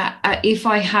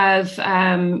have,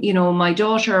 my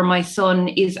daughter or my son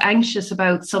is anxious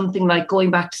about something like going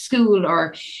back to school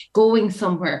or going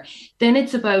somewhere, then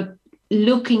it's about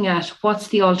looking at what's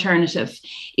the alternative.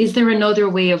 Is there another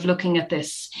way of looking at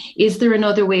this? Is there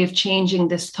another way of changing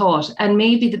this thought? And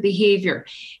maybe the behavior,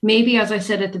 maybe, as I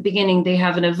said at the beginning, they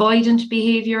have an avoidant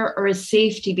behavior or a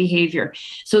safety behavior.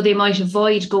 So they might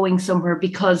avoid going somewhere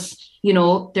because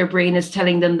their brain is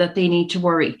telling them that they need to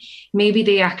worry. Maybe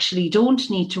they actually don't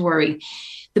need to worry.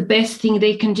 The best thing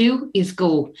they can do is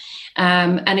go.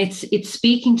 And it's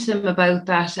speaking to them about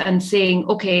that and saying,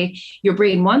 okay, your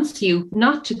brain wants you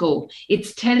not to go.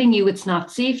 It's telling you it's not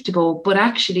safe to go, but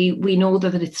actually we know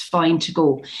that it's fine to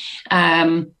go.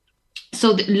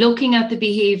 So looking at the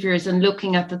behaviors and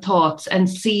looking at the thoughts and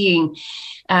seeing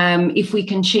if we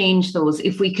can change those,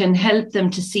 if we can help them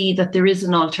to see that there is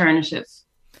an alternative.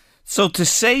 So to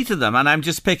say to them, and I'm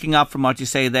just picking up from what you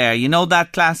say there,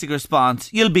 that classic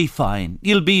response, you'll be fine,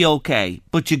 you'll be okay,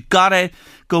 but you gotta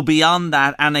go beyond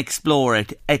that and explore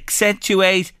it,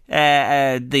 accentuate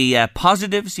the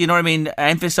positives,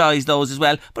 emphasise those as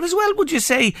well. But as well, would you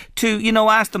say to,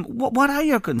 ask them, what are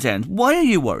your concerns? Why are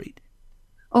you worried?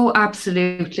 Oh,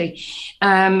 absolutely.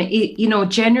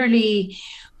 Generally,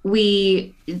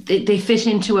 they fit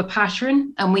into a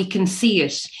pattern and we can see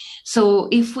it. So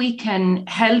if we can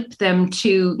help them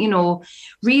to,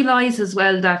 realise as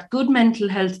well that good mental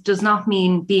health does not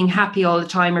mean being happy all the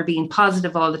time or being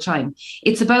positive all the time.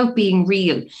 It's about being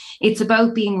real. It's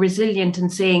about being resilient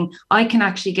and saying, I can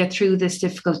actually get through this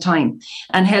difficult time,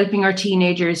 and helping our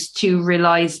teenagers to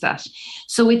realise that.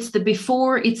 So it's the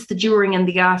before, it's the during and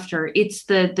the after. It's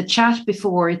the chat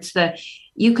before, it's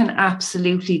you can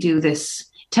absolutely do this.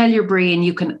 Tell your brain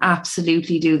you can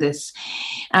absolutely do this.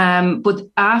 But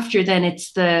after then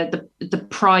it's the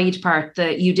pride part,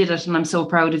 that you did it and I'm so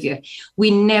proud of you.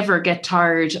 We never get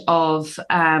tired of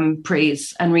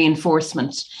praise and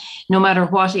reinforcement, no matter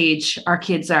what age our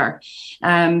kids are.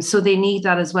 So they need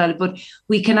that as well. But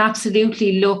we can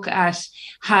absolutely look at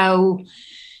how,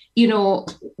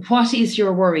 what is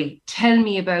your worry? Tell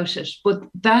me about it. But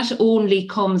that only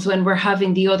comes when we're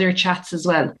having the other chats as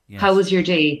well. Yes. How was your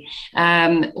day?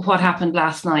 What happened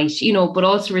last night? But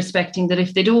also respecting that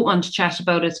if they don't want to chat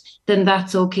about it, then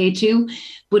that's okay too.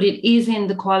 But it is in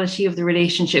the quality of the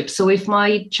relationship. So if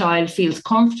my child feels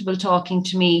comfortable talking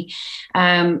to me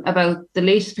about the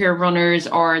latest pair of runners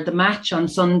or the match on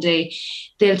Sunday,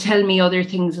 they'll tell me other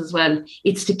things as well.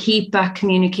 It's to keep that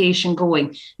communication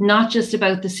going, not just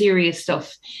about the serious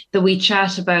stuff, that we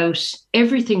chat about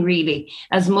everything really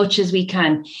as much as we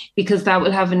can, because that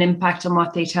will have an impact on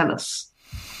what they tell us.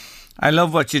 I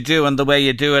love what you do and the way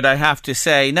you do it, I have to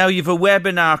say. Now you've a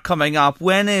webinar coming up.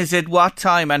 When is it, what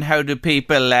time, and how do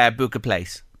people book a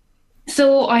place?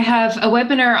 So I have a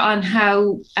webinar on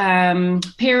how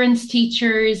parents,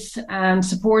 teachers,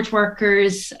 support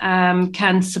workers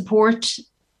can support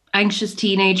anxious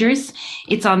teenagers.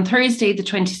 It's on Thursday the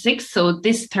 26th, so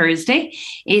this Thursday.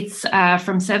 It's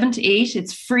from 7 to 8.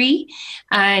 It's free.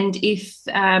 And if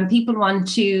people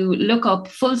want to look up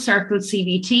Full Circle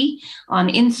CBT on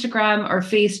Instagram or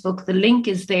Facebook, the link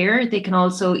is there. They can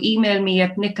also email me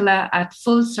at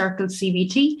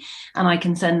Nicola@FullCircleCBT, and I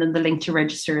can send them the link to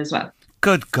register as well.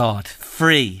 Good God,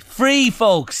 free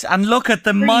folks, and look at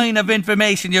the mine of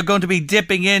information you're going to be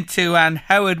dipping into and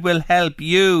how it will help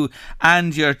you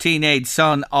and your teenage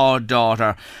son or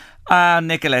daughter.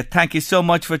 Nicola, thank you so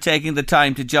much for taking the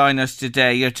time to join us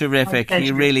today. You're terrific,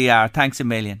 you really are. Thanks a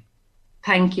million.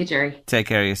 Thank you, Jerry. Take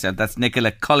care of yourself. That's Nicola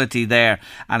Cullity there,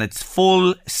 and it's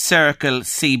Full Circle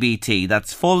CBT.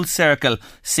 That's Full Circle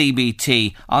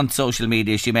CBT on social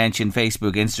media. She mentioned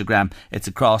Facebook, Instagram. It's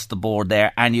across the board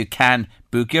there, and you can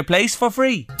book your place for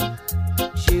free.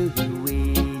 She'll be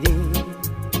waiting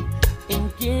in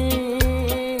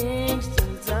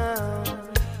Kingston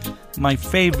Town. my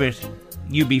favourite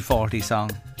UB40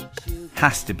 song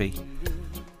has to be.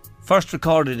 First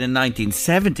recorded in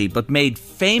 1970 but made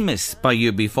famous by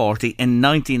UB40 in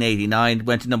 1989,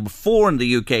 went to number 4 in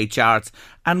the UK charts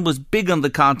and was big on the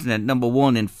continent, number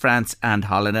 1 in France and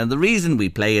Holland. And the reason we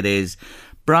play it is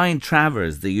Brian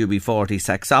Travers, the UB40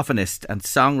 saxophonist and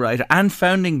songwriter and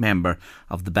founding member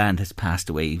of the band, has passed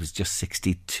away. He was just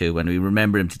 62 and we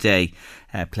remember him today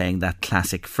playing that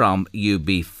classic from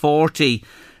UB40.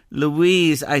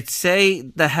 Louise, I'd say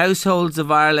the households of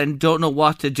Ireland don't know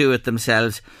what to do with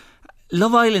themselves.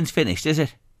 Love Island's finished, is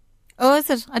it? Oh, is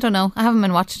it? I don't know. I haven't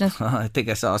been watching it. I think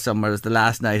I saw somewhere it was the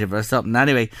last night of it or something.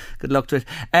 Anyway, good luck to it.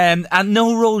 And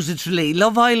no Rosa Tralee.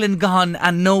 Love Island gone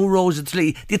and no Rosa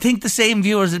Tralee. Do you think the same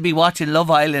viewers would be watching Love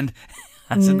Island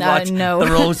as in watch no. the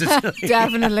Rosa Tralee?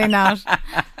 Definitely not.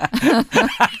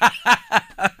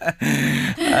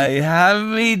 I have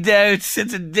me doubts.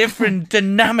 It's a different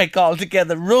dynamic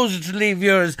altogether. Rosa Tralee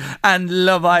viewers and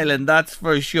Love Island, that's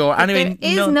for sure. But anyway,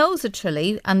 there is Rosa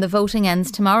Tralee and the voting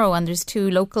ends tomorrow and there's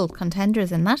 2 local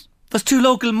contenders in that. There's 2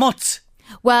 local mutts.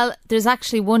 Well, there's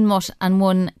actually 1 mutt and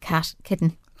 1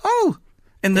 kitten. Oh,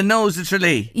 in the Rosa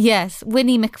Tralee. Yes,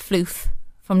 Winnie McFloof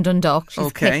from Dundalk. She's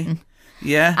okay. a kitten.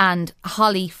 Yeah. And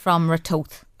Holly from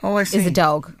Ratoath. Oh, I see. Is a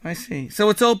dog. I see. So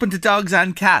it's open to dogs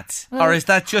and cats, well, or is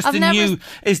that just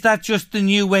Is that just the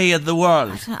new way of the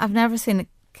world? I've never seen a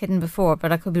kitten before,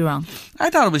 but I could be wrong. I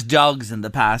thought it was dogs in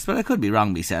the past, but I could be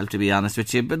wrong myself, to be honest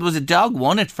with you. But was a dog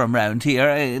won it from round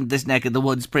here in this neck of the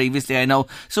woods previously? I know.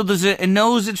 So there's a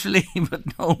Rosa Tralee,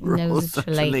 but no Rosa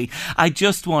Tralee. I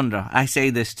just wonder. I say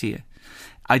this to you.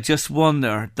 I just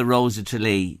wonder the Rosa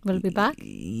Tralee. Will it be back?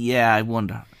 Yeah, I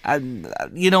wonder.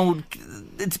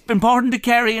 It's important to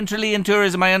Kerry and Tralee and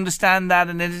tourism. I understand that,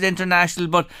 and it is international.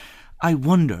 But I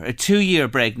wonder, a 2-year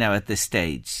break now at this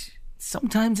stage.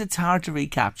 Sometimes it's hard to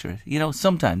recapture it.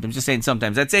 Sometimes. I'm just saying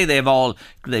sometimes. I'd say they've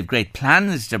great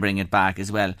plans to bring it back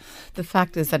as well. The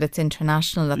fact is that it's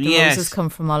international. That the roses come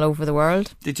from all over the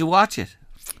world. Did you watch it?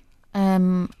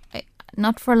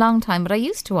 Not for a long time, but I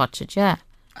used to watch it. Yeah.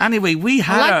 Anyway, we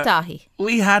had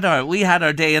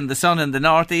our day in the sun in the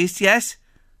northeast, yes,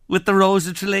 with the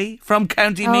Rosa Tralee from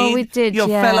County Meath. Oh, we did. Your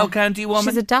fellow county woman.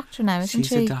 She's a doctor now, isn't she?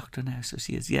 She's a doctor now, so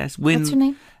she is. Yes. What's her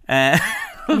name?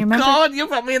 God, you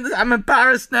put me in this. I'm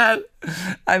embarrassed now.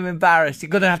 I'm embarrassed. You're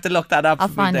going to have to look that up. I'll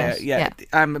find there. it. Yeah,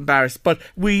 I'm embarrassed. But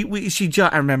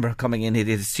I remember her coming in here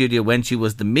to the studio when she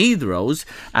was the Meath Rose,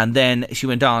 and then she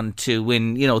went on to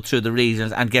win, through the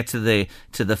regions and get to the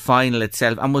final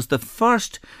itself, and was the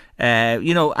first.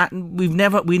 We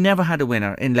never had a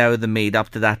winner in Louth and Meath up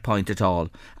to that point at all,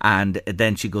 and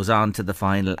then she goes on to the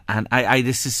final, and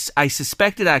I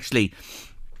suspected actually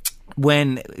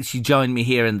when she joined me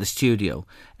here in the studio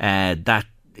that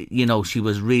she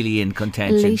was really in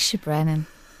contention. Alicia Brennan.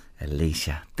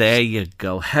 Alicia, there you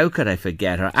go. How could I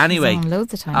forget her? Anyway, she was on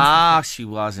loads of times. She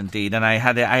was indeed, and I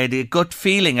had a gut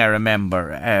feeling. I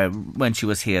remember when she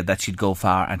was here that she'd go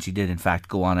far, and she did in fact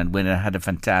go on and win. And had a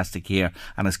fantastic year,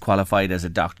 and is qualified as a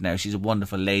doctor now. She's a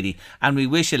wonderful lady, and we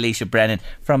wish Alicia Brennan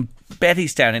from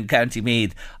Bettystown in County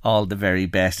Meath all the very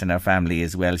best, and her family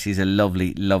as well. She's a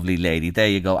lovely, lovely lady. There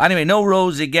you go. Anyway, no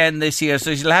Rose again this year,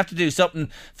 so she'll have to do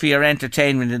something for your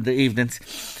entertainment in the evenings.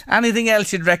 Anything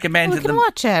else you'd recommend? We can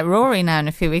watch Rory now in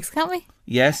a few weeks, can't we?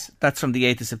 Yes, that's from the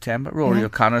 8th of September. Rory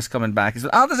O'Connor's coming back as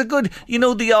well. Oh, there's a good,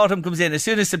 the autumn comes in. As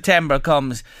soon as September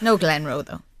comes. No Glenroe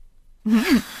though.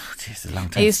 Jeez, a long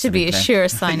time. It used to be a sure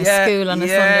sign of school on a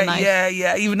Sunday night.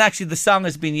 Yeah. Even actually the song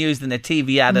has been used in a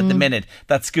TV ad at the minute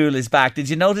that school is back. Did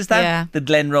you notice that? Yeah. The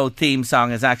Glenroe theme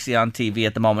song is actually on TV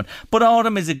at the moment. But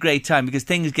autumn is a great time because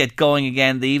things get going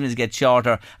again, the evenings get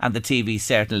shorter, and the TV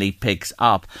certainly picks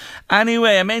up.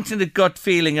 Anyway, I mentioned a gut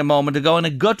feeling a moment ago, and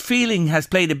a gut feeling has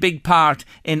played a big part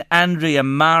in Andrea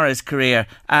Mara's career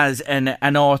as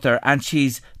an author, and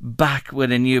she's back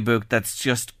with a new book that's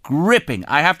just gripping.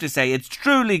 I have to say, it's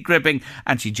truly gripping,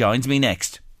 and she joins me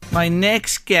next. My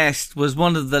next guest was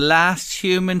one of the last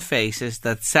human faces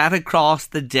that sat across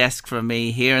the desk from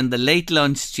me here in the Late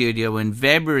Lunch studio in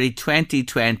February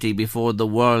 2020 before the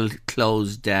world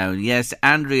closed down. Yes,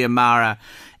 Andrea Mara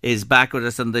is back with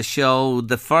us on the show.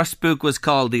 The first book was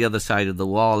called The Other Side of the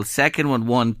Wall. Second one,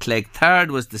 One Click. Third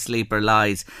was The Sleeper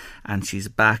Lies. And she's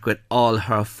back with All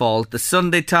Her Fault, the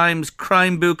Sunday Times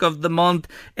crime book of the month.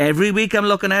 Every week I'm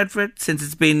looking out for it since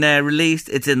it's been released.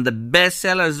 It's in the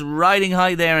bestsellers, riding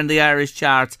high there in the Irish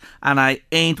charts. And I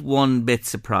ain't one bit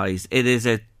surprised. It is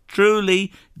a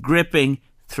truly gripping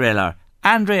thriller.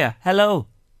 Andrea, hello.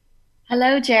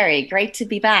 Hello, Jerry. Great to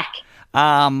be back.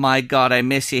 Ah, my God, I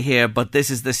miss you here, but this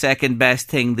is the second best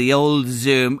thing, the old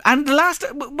Zoom. And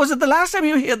was it the last time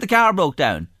you were here the car broke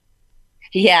down?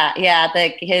 Yeah.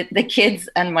 The kids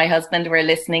and my husband were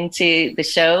listening to the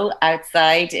show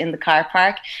outside in the car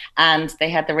park, and they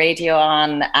had the radio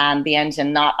on and the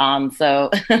engine not on.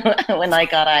 So when I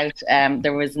got out,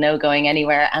 there was no going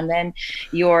anywhere. And then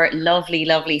your lovely,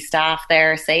 lovely staff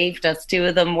there saved us. 2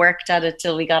 of them worked at it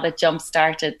till we got it jump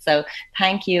started. So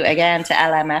thank you again to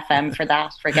LMFM for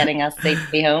that, for getting us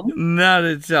safely home. Not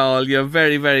at all. You're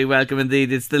very, very welcome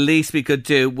indeed. It's the least we could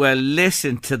do. Well,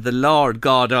 listen to the Lord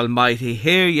God Almighty.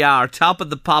 Here you are, top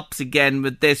of the pops again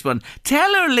with this one.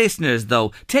 Tell our listeners,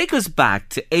 though, take us back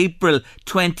to April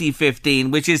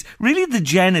 2015, which is really the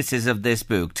genesis of this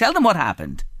book. Tell them what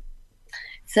happened.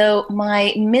 So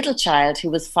my middle child, who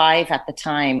was 5 at the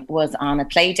time, was on a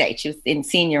play date. She was in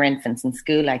senior infants in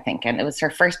school, I think, and it was her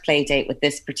first play date with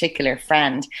this particular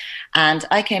friend. And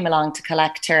I came along to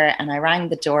collect her, and I rang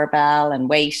the doorbell and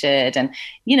waited. And,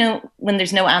 you know, when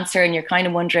there's no answer and you're kind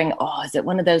of wondering, oh, is it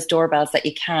one of those doorbells that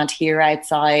you can't hear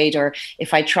outside? Or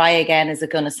if I try again, is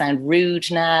it going to sound rude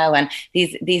now? And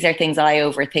these are things I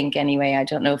overthink anyway. I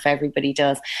don't know if everybody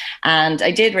does. And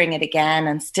I did ring it again,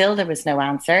 and still there was no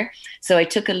answer. So I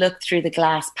took a look through the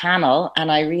glass panel,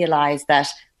 and I realized that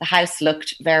the house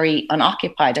looked very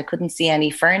unoccupied. I couldn't see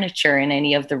any furniture in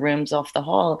any of the rooms off the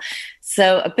hall.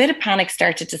 So a bit of panic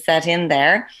started to set in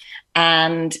there.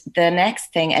 And the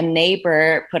next thing, a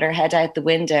neighbor put her head out the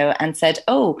window and said,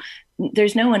 oh,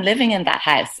 there's no one living in that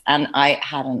house. And I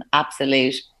had an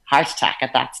absolute heart attack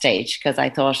at that stage, because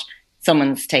I thought,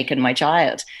 someone's taken my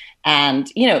child. And,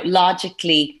 you know,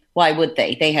 logically, why would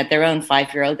they? They had their own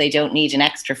 5-year-old. They don't need an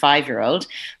extra 5-year-old.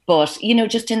 But, you know,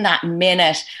 just in that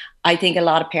minute, I think a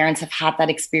lot of parents have had that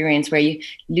experience where you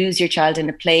lose your child in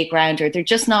a playground, or they're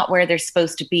just not where they're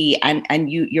supposed to be. And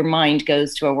your mind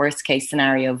goes to a worst case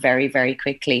scenario very, very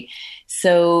quickly.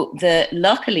 So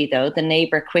luckily, though, the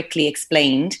neighbour quickly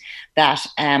explained that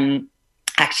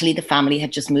actually the family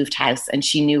had just moved house, and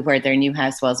she knew where their new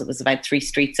house was. It was about 3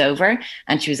 streets over,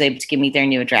 and she was able to give me their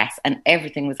new address, and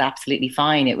everything was absolutely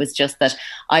fine. It was just that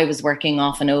I was working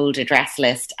off an old address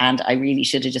list, and I really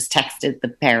should have just texted the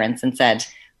parents and said,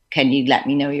 can you let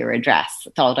me know your address?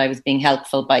 I thought I was being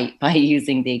helpful by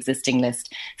using the existing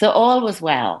list. So all was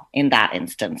well in that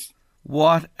instance.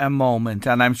 What a moment.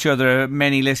 And I'm sure there are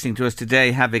many listening to us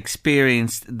today have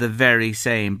experienced the very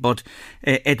same. But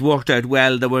it worked out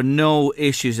well. There were no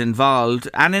issues involved.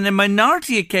 And in a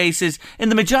minority of cases, in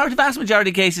the vast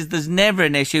majority of cases, there's never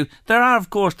an issue. There are,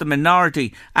 of course, the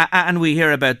minority, and we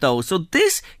hear about those. So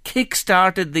this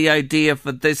kick-started the idea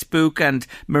for this book, and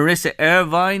Marissa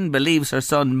Irvine believes her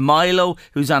son Milo,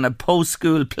 who's on a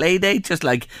post-school play date, just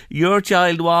like your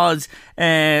child was,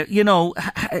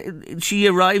 she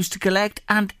arrives to collect,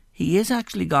 and he is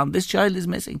actually gone. This child is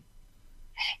missing.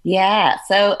 Yeah,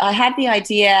 so I had the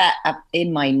idea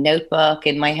in my notebook,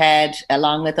 in my head,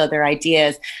 along with other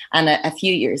ideas. And a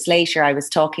few years later, I was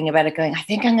talking about it, going, I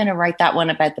think I'm going to write that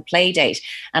one about the play date.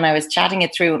 And I was chatting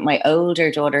it through with my older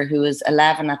daughter, who was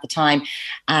 11 at the time.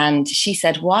 And she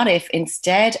said, what if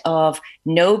instead of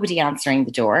nobody answering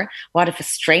the door, what if a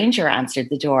stranger answered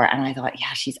the door? And I thought,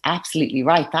 yeah, she's absolutely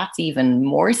right. That's even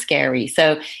more scary.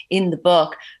 So in the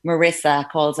book, Marissa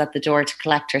calls at the door to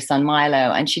collect her son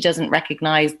Milo, and she doesn't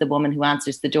recognize the woman who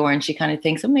answers the door, and she kind of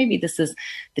thinks, oh, maybe this is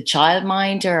the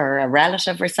childminder or a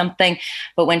relative or something.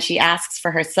 But when she asks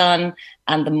for her son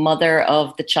and the mother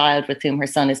of the child with whom her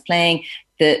son is playing,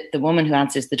 the woman who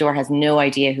answers the door has no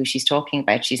idea who she's talking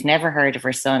about. She's never heard of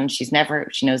her son. She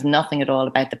knows nothing at all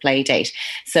about the play date.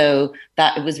 So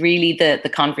that it was really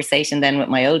the conversation then with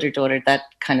my older daughter that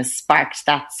kind of sparked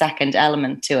that second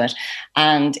element to it.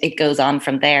 And it goes on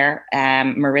from there.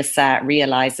 Marissa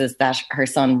realizes that her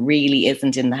son really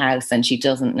isn't in the house, and she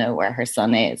doesn't know where her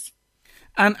son is.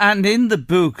 And in the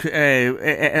book,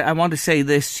 I want to say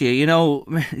this to you, you know,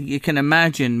 you can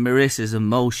imagine Marissa's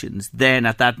emotions then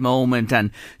at that moment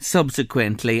and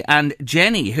subsequently. And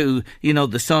Jenny, who, you know,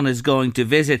 the son is going to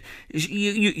visit,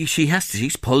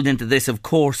 she's pulled into this, of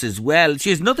course, as well. She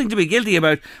has nothing to be guilty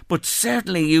about, but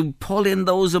certainly you pull in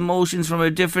those emotions from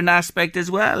a different aspect as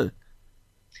well.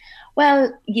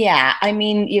 Well, yeah, I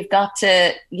mean, you've got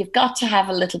to have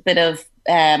a little bit of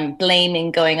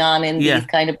blaming going on in these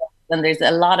kind of, and there's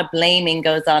a lot of blaming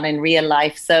goes on in real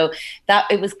life. So that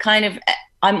it was kind of,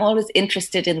 I'm always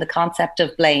interested in the concept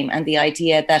of blame and the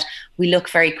idea that we look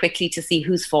very quickly to see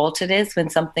whose fault it is when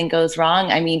something goes wrong.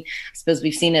 I mean, I suppose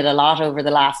we've seen it a lot over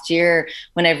the last year.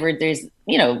 Whenever there's,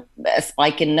 you know, a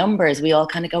spike in numbers, we all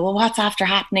kind of go, well, what's after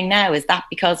happening now? Is that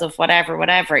because of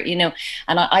whatever, you know?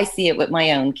 And I see it with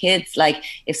my own kids. Like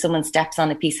if someone steps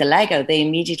on a piece of Lego, they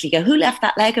immediately go, who left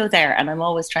that Lego there? And I'm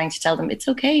always trying to tell them, it's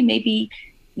okay. Maybe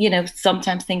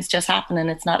sometimes things just happen and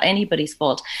it's not anybody's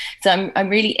fault. So I'm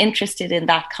really interested in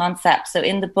that concept. So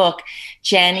in the book,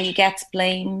 Jenny gets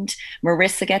blamed,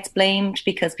 Marissa gets blamed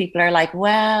because people are like,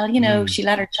 well, she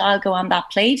let her child go on that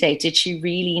play date. Did she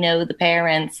really know the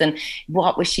parents? And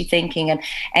what was she thinking? And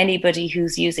anybody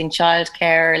who's using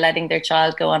childcare or letting their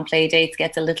child go on play dates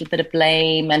gets a little bit of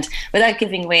blame. And without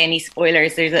giving away any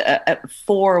spoilers, there's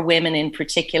 4 women in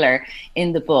particular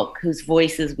in the book whose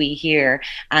voices we hear,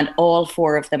 and all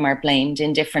 4 of them are blamed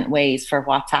in different ways for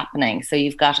what's happening. So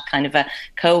you've got a kind of a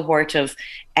cohort of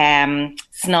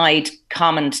snide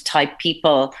comment type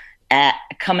people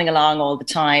coming along all the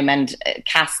time and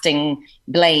casting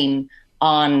blame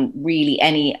on really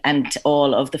any and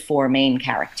all of the 4 main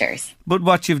characters. But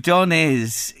what you've done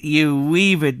is you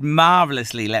weave it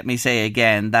marvellously, let me say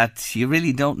again, that you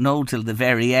really don't know till the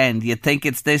very end. You think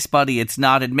it's this body, it's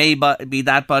not. It may be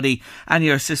that body, and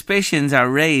your suspicions are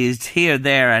raised here,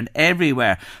 there and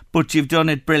everywhere. But you've done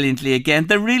it brilliantly again.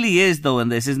 There really is, though, in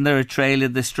this, isn't there, a trail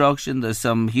of destruction? There's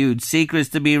some huge secrets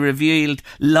to be revealed,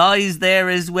 lies there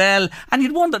as well. And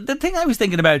you'd wonder, the thing I was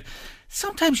thinking about,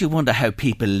 sometimes you wonder how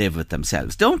people live with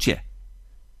themselves, don't you?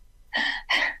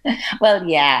 Well,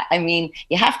 yeah. I mean,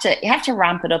 you have to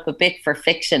ramp it up a bit for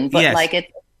fiction, but yes. Like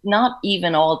it's not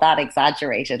even all that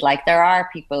exaggerated. Like there are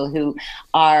people who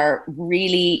are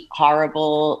really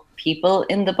horrible people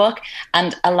in the book,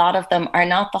 and a lot of them are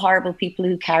not the horrible people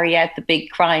who carry out the big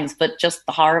crimes, but just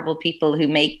the horrible people who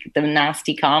make the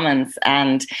nasty comments.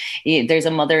 And there's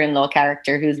a mother-in-law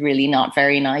character who's really not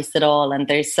very nice at all, and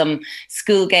there's some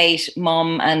Schoolgate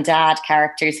mum and dad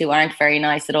characters who aren't very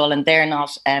nice at all, and they're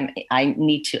not I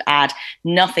need to add,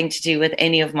 nothing to do with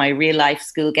any of my real life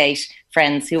Schoolgate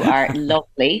friends who are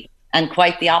lovely and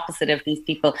quite the opposite of these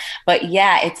people. But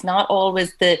yeah, it's not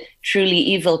always the truly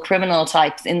evil criminal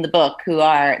types in the book who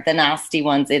are the nasty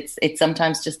ones. It's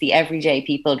sometimes just the everyday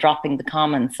people dropping the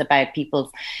comments about people's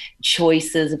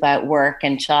choices about work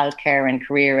and childcare and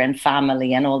career and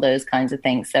family and all those kinds of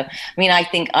things. So, I mean, I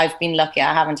think I've been lucky.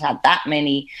 I haven't had that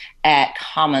many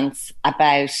comments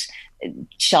about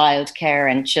childcare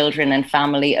and children and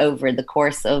family over the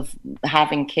course of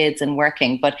having kids and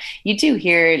working, but you do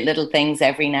hear little things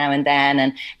every now and then,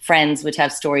 and friends would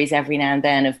have stories every now and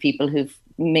then of people who've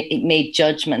made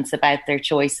judgments about their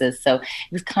choices. So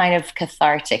it was kind of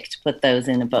cathartic to put those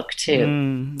in a book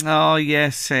too. Oh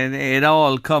yes, and it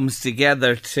all comes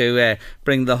together to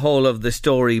bring the whole of the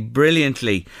story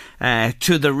brilliantly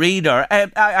to the reader.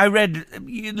 I read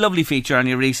a lovely feature on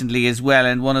you recently as well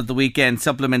in one of the weekend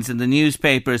supplements in the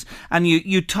newspapers, and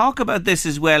you talk about this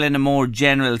as well in a more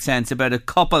general sense, about a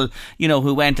couple,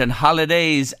 who went on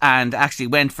holidays and actually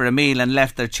went for a meal and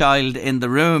left their child in the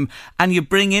room, and you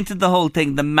bring into the whole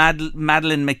thing the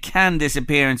Madeleine McCann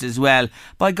disappearance as well.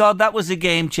 By God, that was a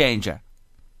game changer.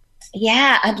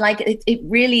 Yeah, and like it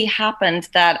really happened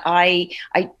that I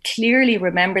clearly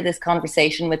remember this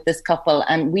conversation with this couple,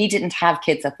 and we didn't have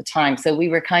kids at the time. So we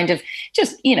were kind of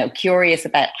just, curious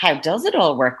about how does it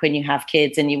all work when you have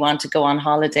kids and you want to go on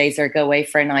holidays or go away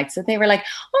for a night. So they were like,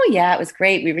 oh yeah, it was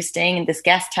great. We were staying in this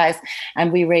guest house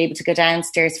and we were able to go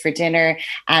downstairs for dinner,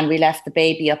 and we left the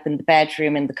baby up in the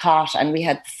bedroom in the cot, and we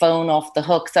had the phone off the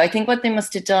hook. So I think what they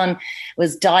must have done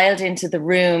was dialed into the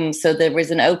room. So there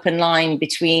was an open line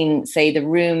between, say, the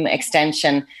room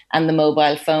extension and the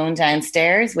mobile phone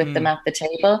downstairs with them at the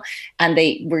table, and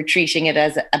they were treating it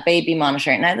as a baby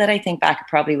monitor. Now that I think back, it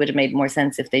probably would have made more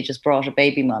sense if they just brought a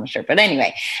baby monitor, but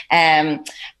anyway, and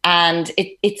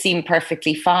it seemed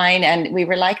perfectly fine, and we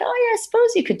were like, oh yeah, I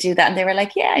suppose you could do that. And they were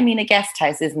like, yeah, I mean, a guest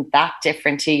house isn't that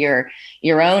different to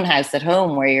your own house at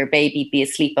home where your baby be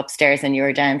asleep upstairs and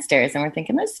you're downstairs. And we're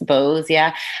thinking, I suppose,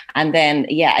 yeah. And then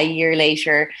a year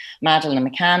later, Madeleine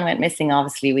McCann went missing.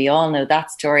 Obviously we all know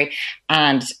that story.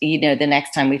 And the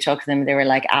next time we talked to them, they were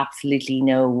like, absolutely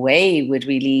no way would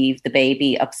we leave the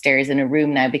baby upstairs in a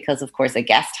room now, because of course a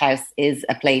guest house is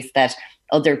a place that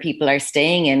other people are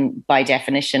staying in by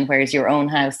definition, whereas your own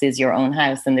house is your own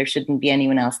house and there shouldn't be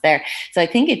anyone else there. So I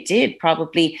think it did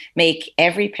probably make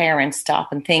every parent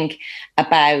stop and think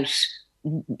about,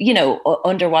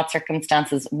 under what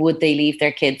circumstances would they leave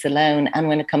their kids alone. And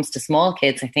when it comes to small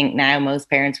kids, I think now most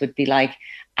parents would be like,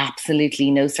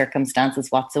 absolutely no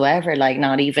circumstances whatsoever, like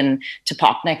not even to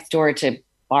pop next door to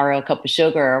borrow a cup of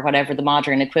sugar or whatever the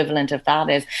modern equivalent of that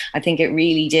is. I think it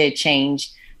really did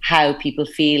change how people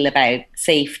feel about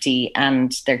safety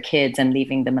and their kids and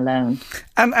leaving them alone.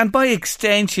 And by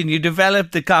extension, you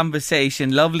developed the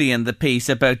conversation lovely in the piece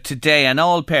about today and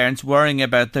all parents worrying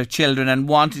about their children and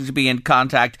wanting to be in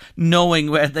contact, knowing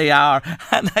where they are.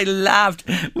 And I laughed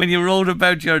when you wrote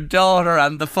about your daughter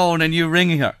on the phone and you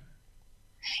ringing her.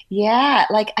 Yeah,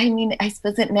 like, I mean, I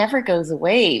suppose it never goes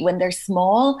away. When they're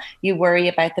small, you worry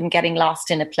about them getting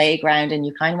lost in a playground and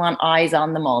you kind of want eyes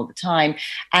on them all the time.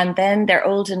 And then they're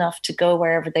old enough to go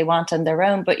wherever they want on their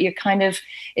own, but you're kind of,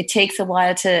 it takes a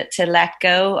while to let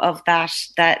go of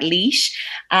that leash.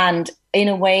 And in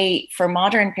a way, for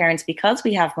modern parents, because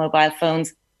we have mobile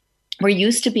phones, we're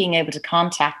used to being able to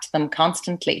contact them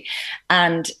constantly.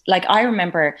 And like, I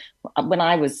remember when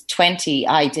I was 20,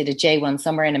 I did a J1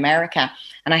 summer in America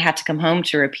and I had to come home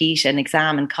to repeat an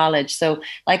exam in college. So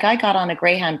like, I got on a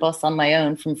Greyhound bus on my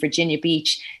own from Virginia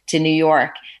Beach to New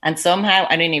York. And somehow,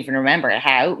 I don't even remember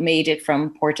how, made it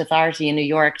from Port Authority in New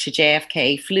York to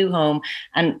JFK, flew home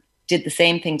and did the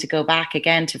same thing to go back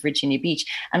again to Virginia Beach.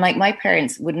 And like, my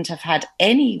parents wouldn't have had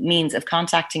any means of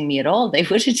contacting me at all. They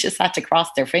would have just had to cross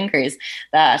their fingers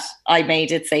that I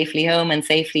made it safely home and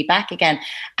safely back again.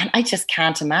 And I just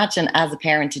can't imagine as a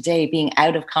parent today being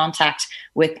out of contact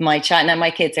with my child. Now,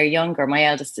 my kids are younger. My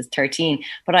eldest is 13,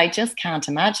 but I just can't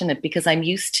imagine it because I'm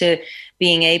used to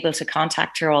being able to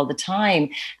contact her all the time.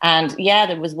 And yeah,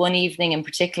 there was one evening in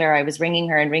particular, I was ringing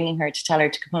her to tell her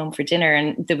to come home for dinner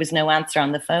and there was no answer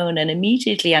on the phone. And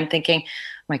immediately I'm thinking,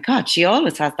 oh my God, she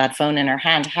always has that phone in her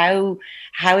hand.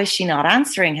 How is she not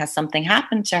answering? Has something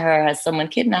happened to her? Has someone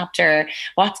kidnapped her?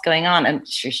 What's going on? And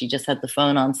sure, she just had the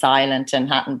phone on silent and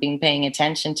hadn't been paying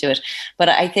attention to it. But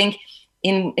I think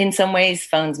in some ways,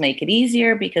 phones make it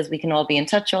easier because we can all be in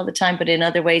touch all the time. But in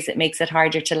other ways, it makes it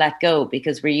harder to let go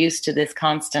because we're used to this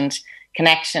constant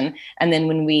connection. And then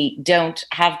when we don't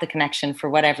have the connection for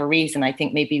whatever reason, I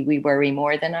think maybe we worry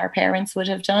more than our parents would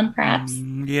have done, perhaps.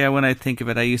 Yeah, when I think of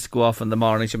it, I used to go off in the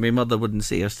mornings and my mother wouldn't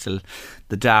see us till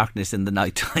the darkness in the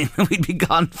night time and we'd be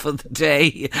gone for the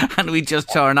day and we'd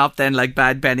just turn up then like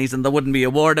bad pennies and there wouldn't be a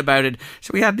word about it.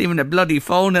 So we hadn't even a bloody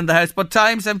phone in the house. But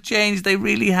times have changed, they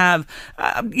really have.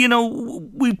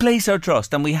 We place our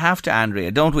trust, and we have to,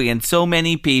 Andrea, don't we, in so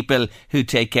many people who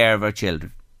take care of our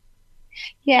children.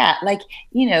 Yeah, like,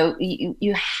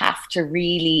 you have to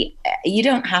really, you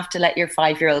don't have to let your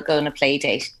 5-year-old go on a play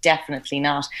date. Definitely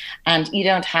not. And you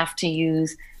don't have to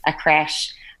use a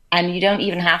creche. And you don't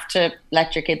even have to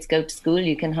let your kids go to school.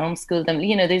 You can homeschool them.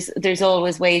 There's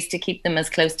always ways to keep them as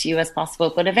close to you as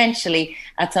possible. But eventually,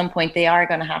 at some point, they are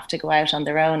going to have to go out on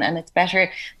their own. And it's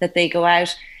better that they go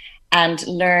out and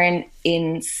learn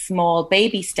in small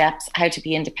baby steps how to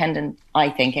be independent, I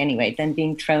think, anyway, than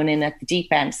being thrown in at the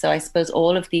deep end. So I suppose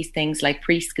all of these things like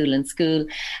preschool and school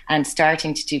and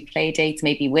starting to do play dates,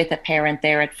 maybe with a parent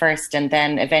there at first and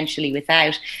then eventually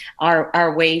without,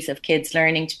 are ways of kids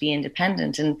learning to be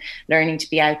independent and learning to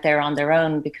be out there on their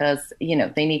own because,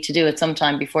 they need to do it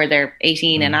sometime before they're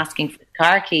 18 and asking for the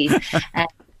car keys.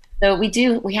 So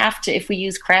we have to, if we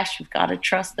use creche, we've got to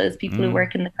trust those people who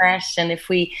work in the creche. And if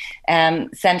we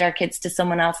send our kids to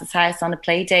someone else's house on a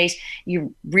play date,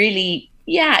 you really,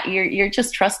 you're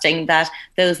just trusting that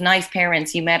those nice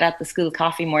parents you met at the school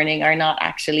coffee morning are not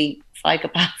actually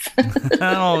psychopaths.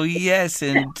 Oh, yes,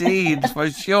 indeed, for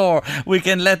sure. We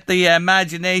can let the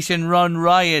imagination run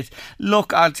riot.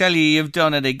 Look, I'll tell you, you've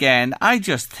done it again. I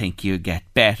just think you get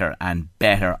better and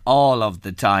better all of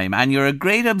the time. And you're a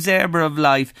great observer of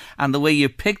life. And the way you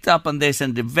picked up on this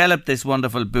and developed this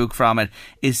wonderful book from it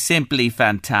is simply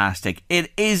fantastic.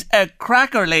 It is a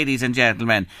cracker, ladies and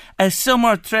gentlemen. A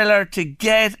summer thriller to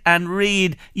get and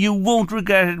read. You won't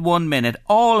regret it 1 minute.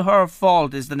 All Her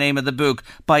Fault is the name of the book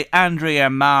by Andrea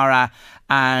Mara,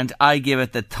 and I give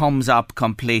it the thumbs up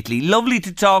completely. Lovely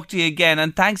to talk to you again,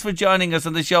 and thanks for joining us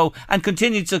on the show, and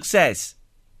continued success.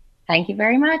 Thank you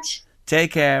very much.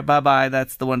 Take care. Bye-bye.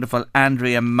 That's the wonderful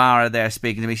Andrea Mara there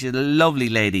speaking to me. She's a lovely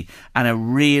lady and a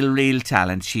real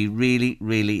talent. She really,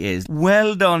 really is.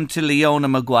 Well done to Leona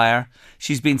Maguire.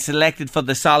 She's been selected for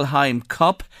the Solheim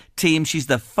Cup team. She's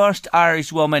the first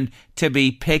Irish woman to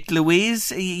be picked.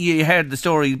 Louise, you heard the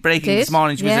story breaking this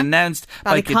morning. She was announced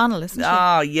by Ballyconnell, isn't she?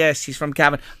 Ah, yes, she's from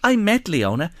Cavan. I met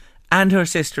Leona and her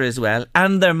sister as well,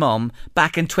 and their mum,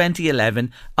 back in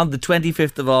 2011 on the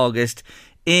 25th of August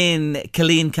in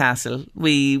Killeen Castle.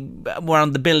 We were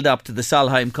on the build-up to the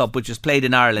Solheim Cup, which was played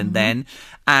in Ireland then,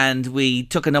 and we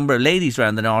took a number of ladies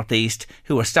around the northeast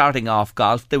who were starting off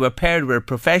golf. They were paired with a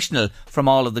professional from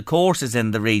all of the courses in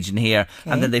the region here,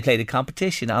 and then they played a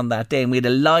competition on that day, and we had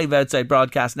a live outside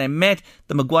broadcast, and I met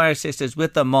the Maguire sisters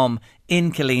with their mum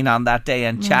in Killeen on that day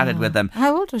and chatted with them.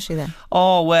 How old was she then?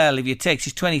 Oh, well, if you take,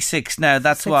 she's 26 now,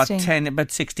 that's 16.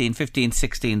 About 16, 15,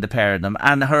 16, the pair of them.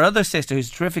 And her other sister, who's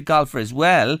a terrific golfer as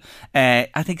well,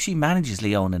 I think she manages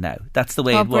Leona now. That's the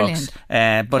way it works.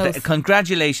 But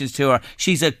congratulations to her.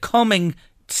 She's a coming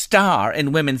star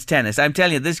in women's tennis. I'm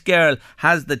telling you, this girl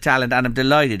has the talent, and I'm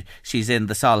delighted she's in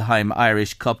the Solheim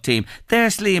Irish Cup team.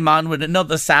 There's Liam on with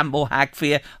another Sambo hack for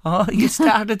you. Oh, you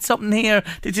started something here.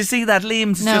 Did you see that?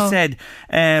 Liam's just said,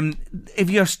 if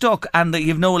you're stuck and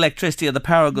you've no electricity or the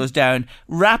power goes down,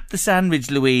 wrap the sandwich,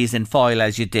 Louise, in foil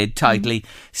as you did tightly.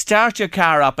 Start your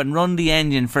car up and run the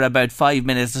engine for about 5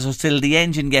 minutes or so till the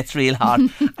engine gets real hot,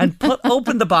 and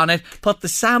open the bonnet, put the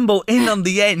Sambo in on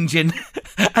the engine,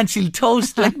 and she'll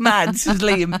toast like mad, says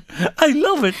Liam. I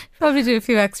love it. Probably do a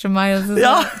few extra miles as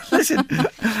well. Listen,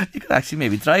 you could actually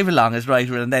maybe drive along as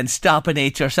writer and then stop and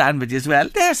eat your sandwich as well.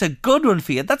 There's a good one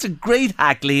for you. That's a great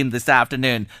hack, Liam, this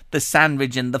afternoon. The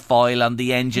sandwich in the foil on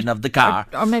the engine of the car.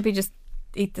 Or maybe just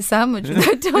eat the sandwich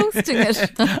without toasting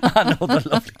it. I know, the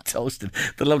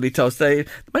lovely toast. There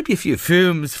might be a few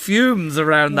fumes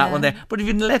around that one there, but if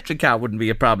you had an electric car, wouldn't be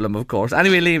a problem, of course.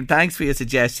 Anyway, Liam, thanks for your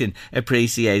suggestion,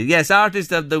 appreciate it. Yes,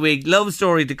 Artist of the Week, love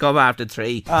story to come after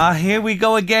 3. Here we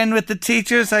go again with the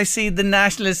teachers. I see the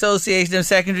National Association of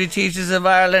Secondary Teachers of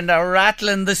Ireland are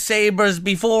rattling the sabres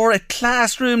before a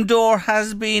classroom door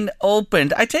has been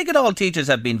opened. I take it all teachers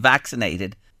have been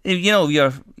vaccinated. You know,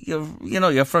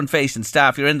 your front-facing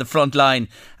staff, you're in the front line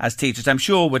as teachers. I'm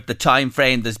sure with the time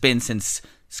frame there's been since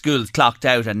school's clocked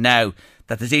out and now,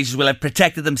 that the teachers will have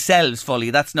protected themselves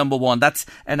fully. That's number one. That's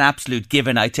an absolute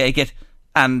given, I take it.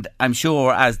 And I'm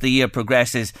sure as the year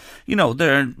progresses, you know,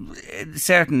 there are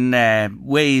certain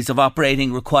ways of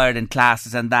operating required in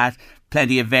classes and that.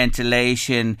 Plenty of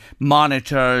ventilation,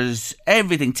 monitors,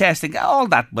 everything, testing, all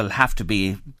that will have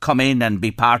to come in and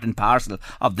be part and parcel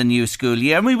of the new school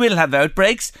year. And we will have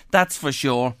outbreaks, that's for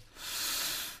sure.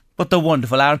 But they're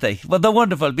wonderful, aren't they? Well, they're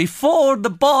wonderful. Before the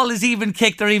ball is even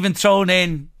kicked or even thrown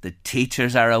in, the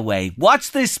teachers are away.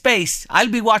 Watch this space.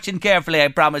 I'll be watching carefully, I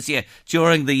promise you,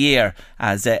 during the year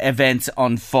as events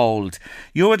unfold.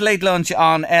 You're at Late Lunch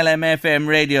on LMFM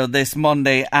Radio this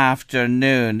Monday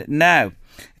afternoon. Now,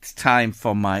 it's time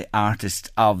for my Artist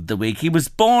of the Week. He was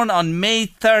born on May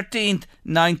 13th,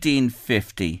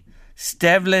 1950.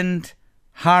 Stevland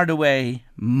Hardaway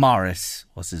Morris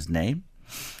was his name.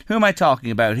 Who am I talking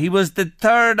about? He was the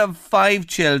third of 5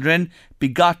 children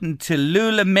begotten to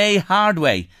Lula May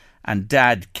Hardway and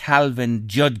Dad Calvin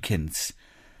Judkins.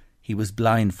 He was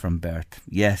blind from birth,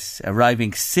 yes,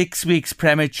 arriving 6 weeks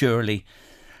prematurely.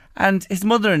 And his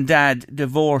mother and dad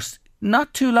divorced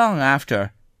not too long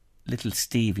after little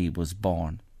Stevie was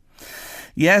born.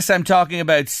 Yes, I'm talking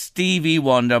about Stevie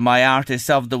Wonder, my Artist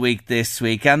of the Week this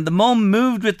week. And the mum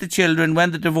moved with the children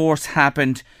when the divorce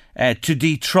happened to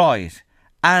Detroit.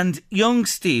 And young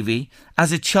Stevie,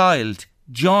 as a child,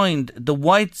 joined the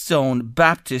White Zone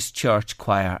Baptist Church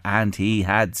choir, and he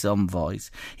had some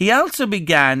voice. He also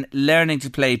began learning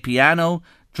to play piano,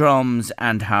 drums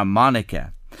and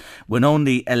harmonica. When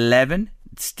only 11,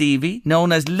 Stevie,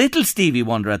 known as Little Stevie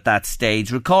Wonder at that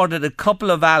stage, recorded a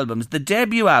couple of albums. The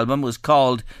debut album was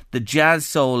called The Jazz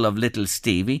Soul of Little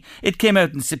Stevie. It came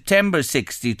out in September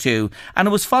 62 and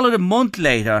it was followed a month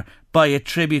later by a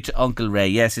tribute to Uncle Ray.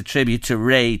 Yes, a tribute to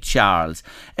Ray Charles.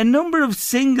 A number of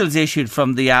singles issued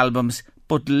from the albums,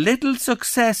 but little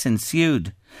success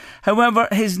ensued. However,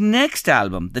 his next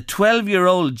album, The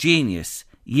 12-Year-Old Genius,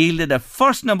 yielded a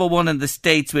first number 1 in the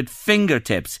States with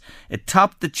Fingertips. It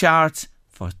topped the charts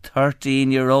for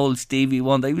 13-year-old Stevie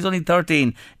Wonder. He was only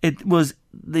 13. It was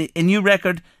a new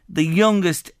record, the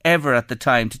youngest ever at the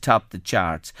time to top the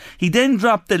charts. He then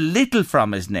dropped the little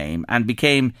from his name and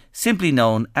became simply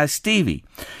known as Stevie.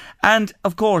 And,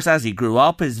 of course, as he grew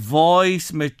up, his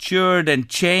voice matured and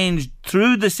changed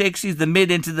through the 60s, the mid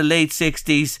into the late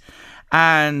 60s,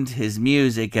 and his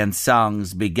music and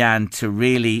songs began to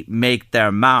really make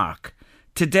their mark.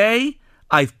 Today,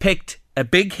 I've picked a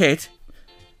big hit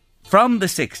from the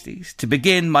 60s to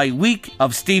begin my week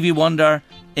of Stevie Wonder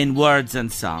in words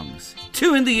and songs.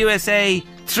 2 in the USA,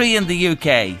 3 in the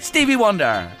UK. Stevie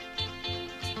Wonder.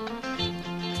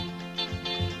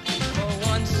 For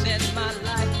once in my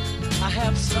life, I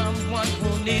have someone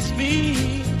who needs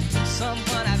me,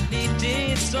 someone I've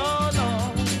needed so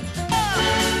long.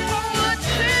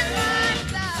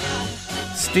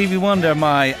 Stevie Wonder,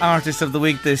 my Artist of the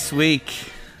Week this week.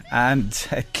 And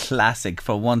a classic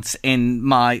for once in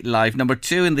my life. Number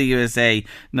 2 in the USA,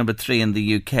 number 3 in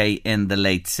the UK in the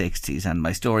late 60s. And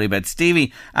my story about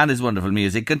Stevie and his wonderful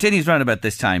music continues round about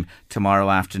this time tomorrow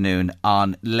afternoon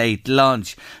on Late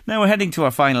Lunch. Now we're heading to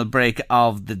our final break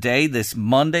of the day, this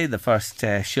Monday, the first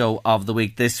show of the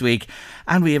week this week.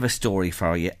 And we have a story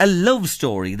for you. A love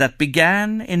story that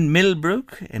began in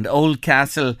Millbrook in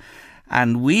Oldcastle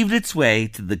and weaved its way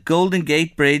to the Golden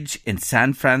Gate Bridge in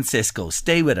San Francisco.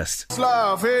 Stay with us.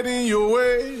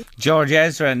 George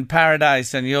Ezra in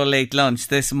Paradise on your late lunch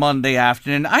this Monday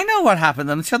afternoon. I know what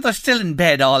happened. I'm sure they're still in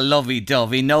bed all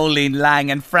lovey-dovey. Nolene Lang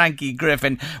and Frankie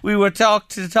Griffin. We were talk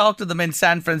to them in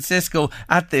San Francisco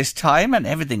at this time, and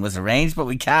everything was arranged, but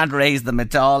we can't raise them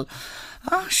at all.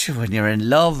 Oh, sure, when you're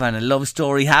in love and a love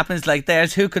story happens like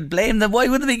theirs, who could blame them? Why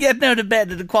wouldn't they be getting out of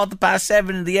bed at 7:15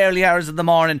 in the early hours of the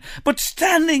morning? But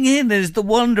standing in is the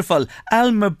wonderful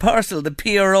Alma Purcell, the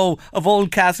PRO of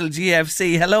Oldcastle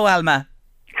GFC. Hello, Alma.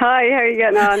 Hi, how are you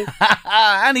getting on?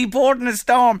 Annie Port in a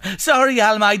storm. Sorry,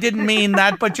 Alma, I didn't mean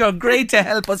that, but you're great to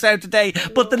help us out today.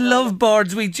 But the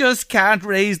lovebirds, we just can't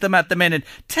raise them at the minute.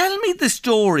 Tell me the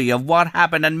story of what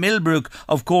happened. And Millbrook,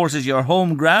 of course, is your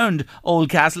home ground,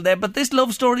 Oldcastle there, but this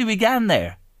love story began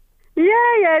there.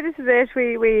 Yeah, this is it.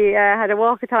 We had a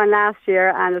walkathon last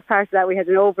year, and as part of that we had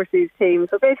an overseas team.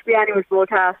 So basically anyone from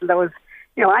Oldcastle that was,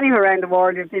 anywhere around the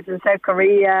world. We had people in South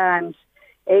Korea and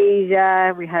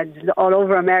Asia, we had all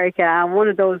over America, and one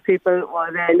of those people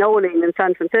was Nolene in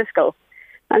San Francisco.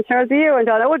 And so as the year went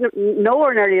on, I wouldn't know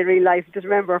her nearly in real life. I just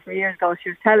remember her from years ago.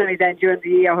 She was telling me then during the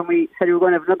year when we said we were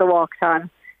going to have another walkathon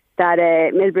that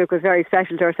Millbrook was very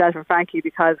special to herself and Frankie,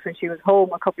 because when she was home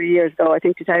a couple of years ago, I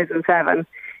think 2007,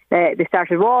 they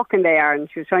started walking there, and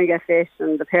she was trying to get fit,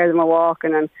 and the pair of them were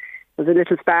walking, and there was a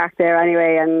little spark there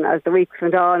anyway. And as the weeks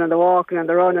went on and the walking and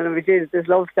the running and this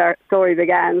love story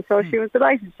began. So she was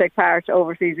delighted to take part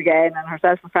overseas again, and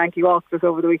herself and Frankie walked us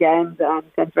over the weekend and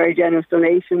sent very generous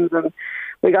donations, and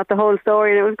we got the whole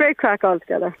story, and it was great crack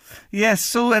altogether. Yes,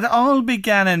 so it all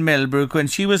began in Millbrook when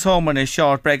she was home on a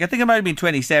short break. I think it might have been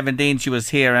 2017 she was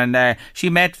here, and she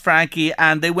met Frankie,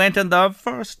 and they went on their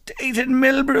first date in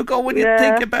Millbrook. Oh, when you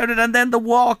think about it, and then the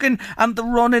walking and the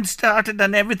running started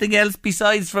and everything else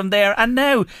besides from there. And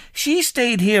now she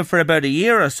stayed here for about a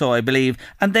year or so, I believe,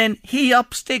 and then he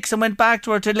up sticks and went back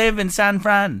to her to live in San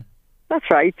Fran. That's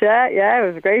right, yeah, it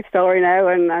was a great story now,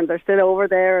 and they're still over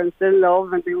there and still in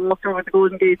love, and they walked over the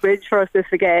Golden Gate Bridge for us this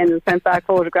weekend and sent back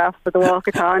photographs for the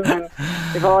walkathon, and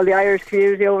they've all the Irish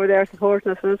community over there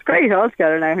supporting us, and it's great all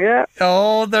together now, yeah.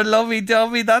 Oh, they're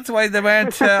lovey-dovey. That's why they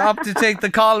weren't up to take the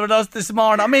call with us this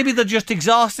morning. Or maybe they're just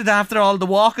exhausted after all the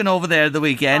walking over there the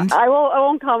weekend. I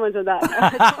won't comment on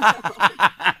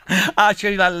that.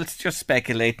 Actually, let's just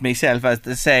speculate myself, as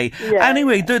to say. Yeah,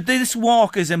 anyway, this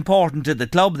walk is important to the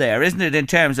club there, isn't it, in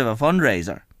terms of a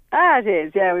fundraiser? It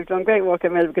is, yeah. We've done great work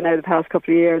at Millbrook now the past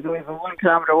couple of years, and we have a 1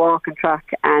 kilometre walking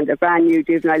track and a brand new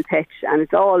juvenile pitch, and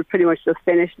it's all pretty much just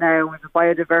finished now. We have a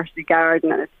biodiversity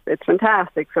garden, and it's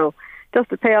fantastic. So just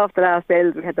to pay off the last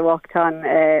bills, we had the walkathon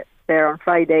there on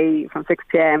Friday from 6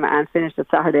 p.m. and finished it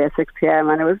Saturday at 6 p.m.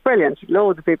 and it was brilliant.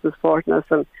 Loads of people supporting us,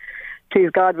 and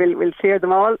please God, we'll clear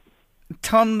them all.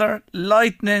 Thunder,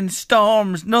 lightning,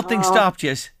 storms, nothing stopped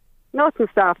you? Nothing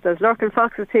stopped us. Lurkin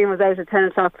Fox's team was out at 10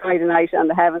 o'clock Friday night and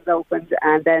the heavens opened,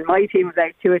 and then my team was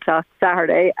out 2 o'clock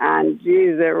Saturday, and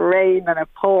geez, it rained and it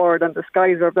poured and the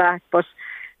skies were black, but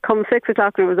come 6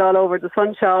 o'clock it was all over, the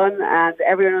sun shone and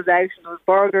everyone was out, and there was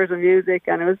burgers and music,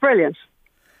 and it was brilliant.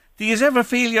 Do you ever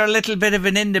feel you're a little bit of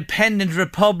an independent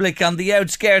republic on the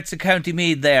outskirts of County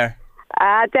Meath there?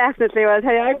 Definitely. Well, I'll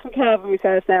tell you, I'm from Cavan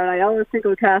myself now, and I always think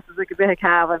of Castles like a bit of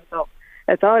Cavan, so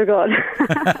it's all good.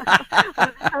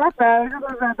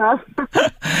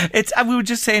 We were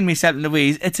just saying, myself and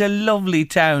Louise, it's a lovely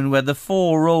town where the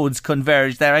 4 roads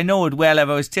converge there. I know it well. I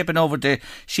was tipping over to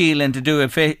Sheelan to do a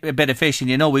bit of fishing.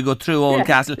 You know, we go through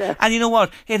Oldcastle. Yeah. And you know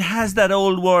what? It has that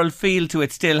old world feel to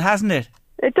it still, hasn't it?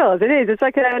 It does, it is. It's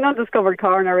like an undiscovered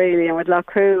corner, really, and with Lough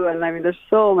Crew, and I mean, there's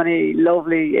so many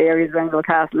lovely areas around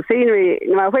Oldcastle. The scenery,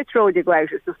 no matter which road you go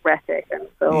out, it's just breathtaking.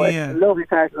 So It's a lovely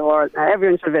part of the world.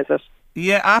 Everyone should visit.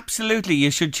 Yeah, absolutely. You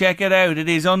should check it out. It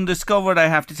is undiscovered, I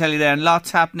have to tell you there, and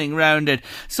lots happening around it.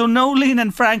 So Nolene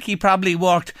and Frankie probably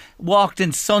walked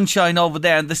in sunshine over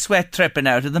there and the sweat tripping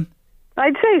out of them.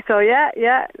 I'd say so, yeah,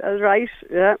 that's right,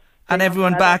 yeah. And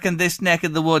everyone back in this neck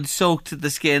of the woods soaked to the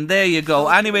skin. There you go.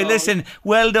 Anyway, listen,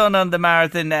 well done on the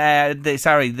marathon,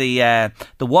 the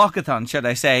walkathon, should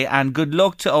I say, and good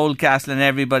luck to Oldcastle and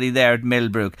everybody there at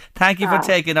Millbrook. Thank you for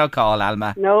taking our call,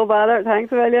 Alma. No bother.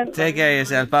 Thanks a million. Take care of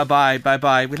yourself.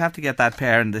 Bye-bye. We'll have to get that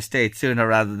pair in the States sooner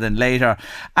rather than later.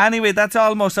 Anyway, that's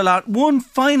almost a lot. One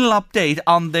final update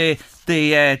on the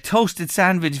toasted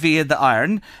sandwich via the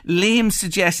iron. Liam's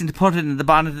suggesting to put it in the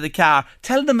bonnet of the car.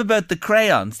 Tell them about the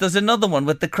crayons. There's another one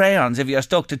with the crayons if you're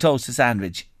stuck to toast a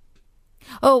sandwich.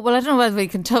 Oh, well, I don't know whether we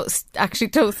can toast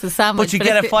the sandwich. But you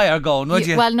get a fire going, would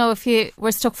you? Well, no,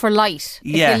 we're stuck for light.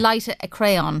 Yeah. If you light a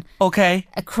crayon. Okay.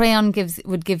 A crayon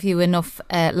would give you enough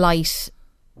light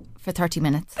for 30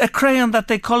 minutes. A crayon that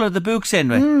they colour the books in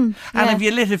with. And if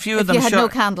you lit a few of them... If you had no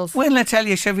candles. Well, I tell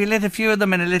you, if you lit a few of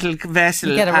them in a little vessel...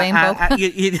 You get a rainbow.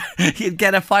 You'd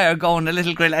get a fire going, a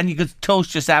little grill, and you could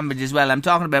toast your sandwich as well. I'm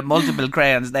talking about multiple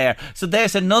crayons there. So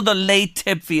there's another late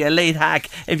tip for you, a late hack.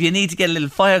 If you need to get a little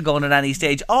fire going at any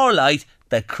stage or light,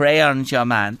 the crayons, your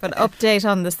man. But update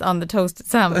on the toasted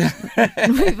sandwich.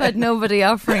 We've had nobody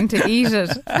offering to eat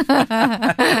it.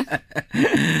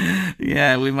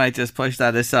 Yeah, we might just push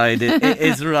that aside.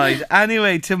 It's right.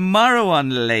 Anyway, tomorrow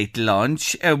on Late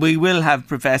Lunch, we will have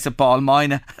Professor Paul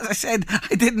Moyna. As I said,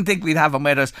 I didn't think we'd have him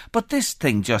with us, but this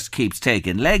thing just keeps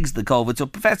taking legs, the COVID. So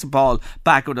Professor Paul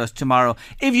back with us tomorrow.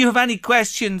 If you have any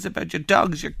questions about your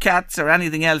dogs, your cats, or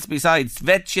anything else besides,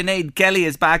 Vet Sinead Kelly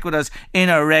is back with us in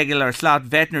our regular slot.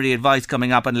 Veterinary advice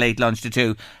coming up on Late Lunch to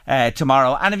 2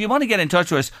 tomorrow. And if you want to get in touch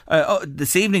with us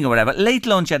this evening or whatever,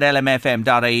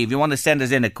 latelunch@lmfm.ie. If you want to send us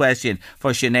in a question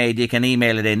for Sinead, you can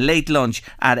email it in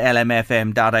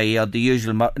latelunch@lmfm.ie, or the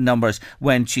usual numbers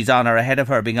when she's on or ahead of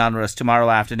her being on with us tomorrow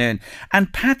afternoon.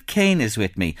 And Pat Kane is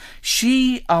with me.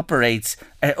 She operates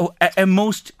a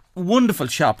most wonderful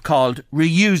shop called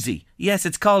Reuzi. Yes,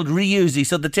 it's called Reuzi,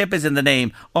 so the tip is in the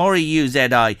name,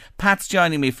 R-E-U-Z-I. Pat's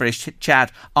joining me for a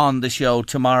chat on the show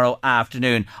tomorrow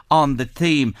afternoon on the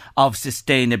theme of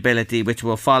sustainability, which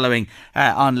we're following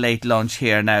on Late Lunch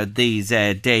here now these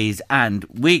days and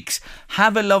weeks.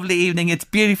 Have a lovely evening. It's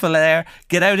beautiful there.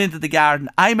 Get out into the garden.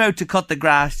 I'm out to cut the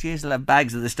grass. Jeez, I'll have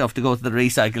bags of the stuff to go to the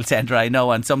recycle centre, I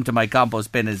know, and some to my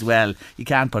compost bin as well. You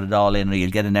can't put it all in or you'll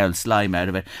get an old slime out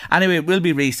of it. Anyway, it will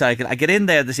be recycled. I get in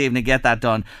there this evening, get that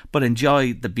done, but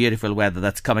enjoy the beautiful weather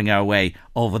that's coming our way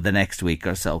over the next week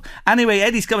or so. Anyway,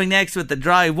 Eddie's coming next with The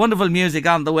Drive. Wonderful music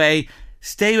on the way.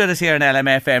 Stay with us here on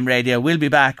LMFM Radio. We'll be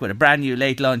back with a brand new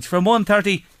Late Lunch from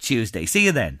 1:30 Tuesday. See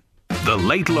you then. The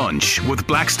Late Lunch with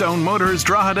Blackstone Motors,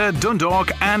 Drogheda, Dundalk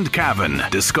and Cavan.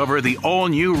 Discover the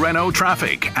all-new Renault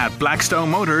Traffic at Blackstone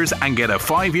Motors and get a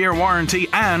 5-year warranty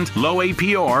and low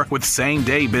APR with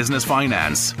same-day business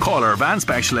finance. Call our van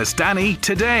specialist Danny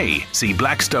today. See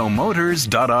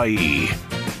blackstonemotors.ie.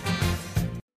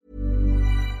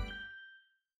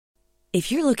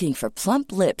 If you're looking for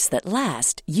plump lips that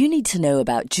last, you need to know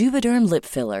about Juvederm lip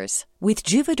fillers. With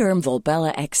Juvederm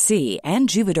Volbella XC and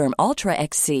Juvederm Ultra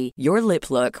XC, your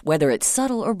lip look, whether it's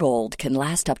subtle or bold, can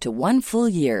last up to 1 full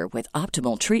year with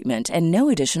optimal treatment and no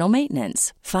additional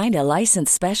maintenance. Find a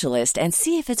licensed specialist and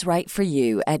see if it's right for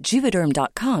you at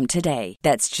Juvederm.com today.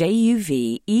 That's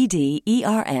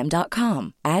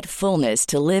JUVEDERM.com. Add fullness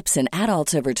to lips in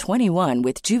adults over 21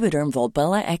 with Juvederm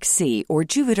Volbella XC or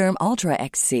Juvederm Ultra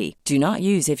XC. Do not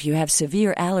use if you have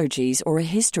severe allergies or a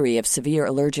history of severe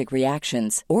allergic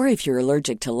reactions, or if you're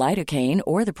allergic to lidocaine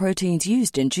or the proteins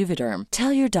used in Juvederm.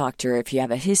 Tell your doctor if you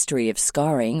have a history of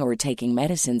scarring or taking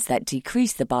medicines that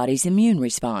decrease the body's immune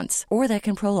response or that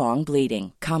can prolong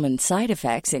bleeding. Common side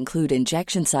effects include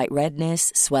injection site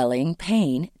redness, swelling,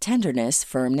 pain, tenderness,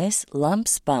 firmness,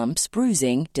 lumps, bumps,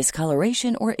 bruising,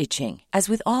 discoloration, or itching. As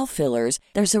with all fillers,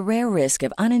 there's a rare risk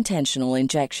of unintentional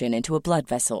injection into a blood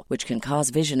vessel, which can cause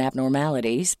vision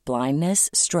abnormalities, blindness,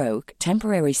 stroke,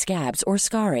 temporary scabs, or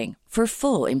scarring. For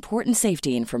full, important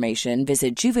safety information,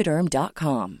 visit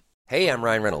Juvederm.com. Hey, I'm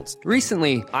Ryan Reynolds.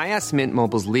 Recently, I asked Mint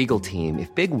Mobile's legal team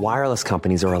if big wireless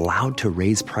companies are allowed to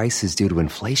raise prices due to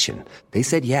inflation. They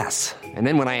said yes. And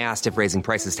then when I asked if raising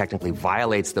prices technically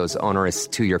violates those onerous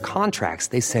 2-year contracts,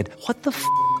 they said, "What the f***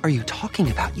 are you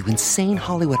talking about, you insane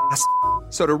Hollywood ass?"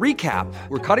 So to recap,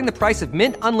 we're cutting the price of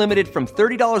Mint Unlimited from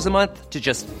 $30 a month to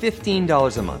just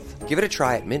 $15 a month. Give it a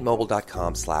try at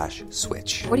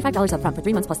mintmobile.com/switch. $45 up front for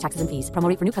 3 months plus taxes and fees. Promo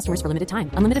rate for new customers for limited time.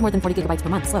 Unlimited more than 40 gigabytes per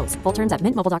month. Slows full terms at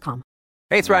mintmobile.com.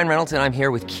 Hey, it's Ryan Reynolds, and I'm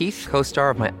here with Keith, co-star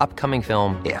of my upcoming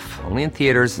film, If, only in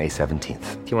theaters May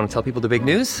 17th. Do you want to tell people the big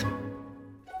news?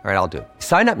 All right, I'll do it.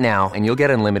 Sign up now and you'll get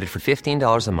unlimited for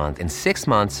 $15 a month and 6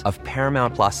 months of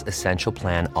Paramount Plus Essential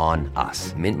Plan on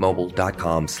us.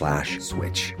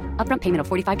 mintmobile.com/switch. Upfront payment of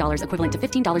 $45 equivalent to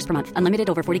 $15 per month. Unlimited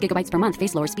over 40 gigabytes per month.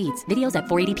 Face lower speeds. Videos at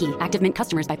 480p. Active Mint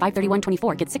customers by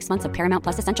 531.24 get 6 months of Paramount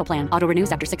Plus Essential Plan. Auto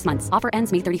renews after 6 months. Offer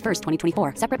ends May 31st,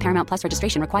 2024. Separate Paramount Plus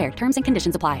registration required. Terms and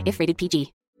conditions apply if rated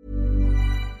PG.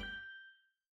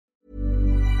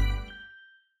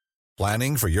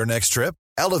 Planning for your next trip?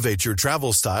 Elevate your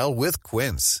travel style with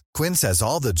Quince. Quince has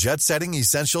all the jet-setting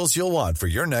essentials you'll want for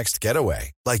your next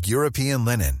getaway, like European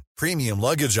linen, premium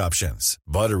luggage options,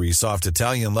 buttery soft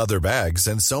Italian leather bags,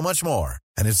 and so much more.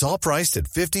 And it's all priced at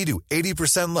 50 to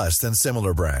 80% less than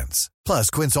similar brands. Plus,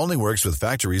 Quince only works with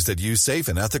factories that use safe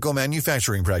and ethical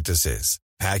manufacturing practices.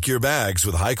 Pack your bags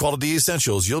with high-quality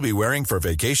essentials you'll be wearing for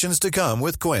vacations to come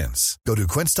with Quince. Go to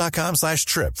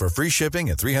quince.com/trip for free shipping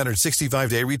and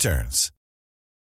 365-day returns.